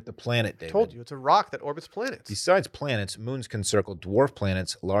orbit the planet, David. Told you, it's a rock that orbits planets. Besides planets, moons can circle dwarf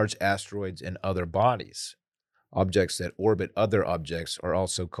planets, large asteroids, and other bodies. Objects that orbit other objects are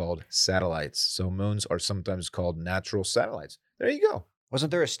also called satellites. So moons are sometimes called natural satellites. There you go.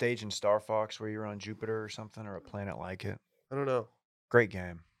 Wasn't there a stage in Star Fox where you're on Jupiter or something, or a planet like it? I don't know. Great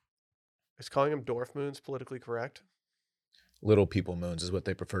game. Is calling them dwarf moons politically correct? Little people moons is what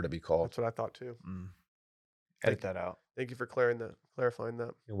they prefer to be called. That's what I thought too. Edit that out. Thank you for clarifying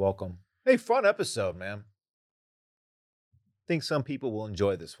that. You're welcome. Hey, fun episode, man. Think some people will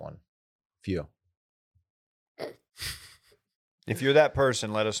enjoy this one. Few. If you're that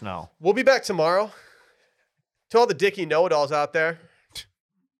person, let us know. We'll be back tomorrow. To all the Dickie know-it-alls out there,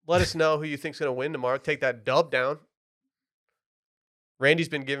 let us know who you think's going to win tomorrow. Take that dub down. Randy's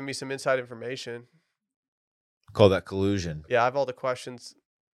been giving me some inside information. Call that collusion. Yeah, I have all the questions.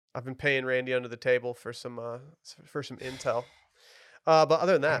 I've been paying Randy under the table for some intel. But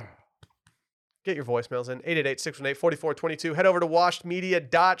other than that, get your voicemails in 888-618-4422. Head over to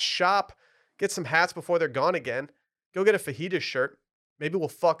washedmedia.shop. Get some hats before they're gone again. Go get a fajita shirt. Maybe we'll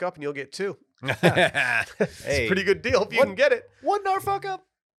fuck up and you'll get two. It's a pretty good deal if you can get it. Wouldn't our fuck up?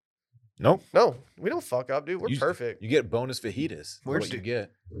 Nope. No, we don't fuck up, dude. We're perfect. You get bonus fajitas. We're What you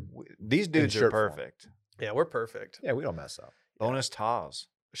get. These dudes are shirt form. perfect. Yeah, we're perfect. Yeah, we don't mess up. Bonus Taz.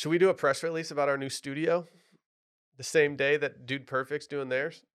 Should we do a press release about our new studio the same day that Dude Perfect's doing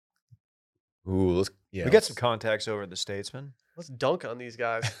theirs? Ooh, let's. Yeah, We got some contacts over at the Statesman. Let's dunk on these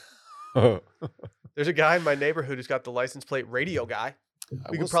guys. some. There's a guy in my neighborhood who's got the license plate radio guy.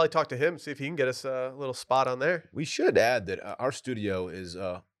 We could probably talk to him, see if he can get us a little spot on there. We should add that our studio is.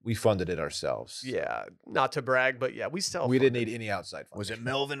 We funded it ourselves. Yeah, not to brag, but yeah, we We didn't need any outside funding. Was it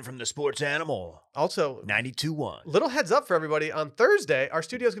Melvin from the Sports Animal? Also, 92.1. little heads up for everybody. On Thursday, our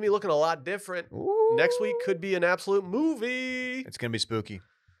studio's going to be looking a lot different. Ooh. Next week could be an absolute movie. It's going to be spooky.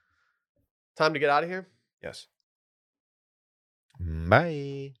 Time to get out of here. Yes.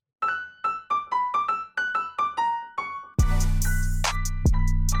 Bye.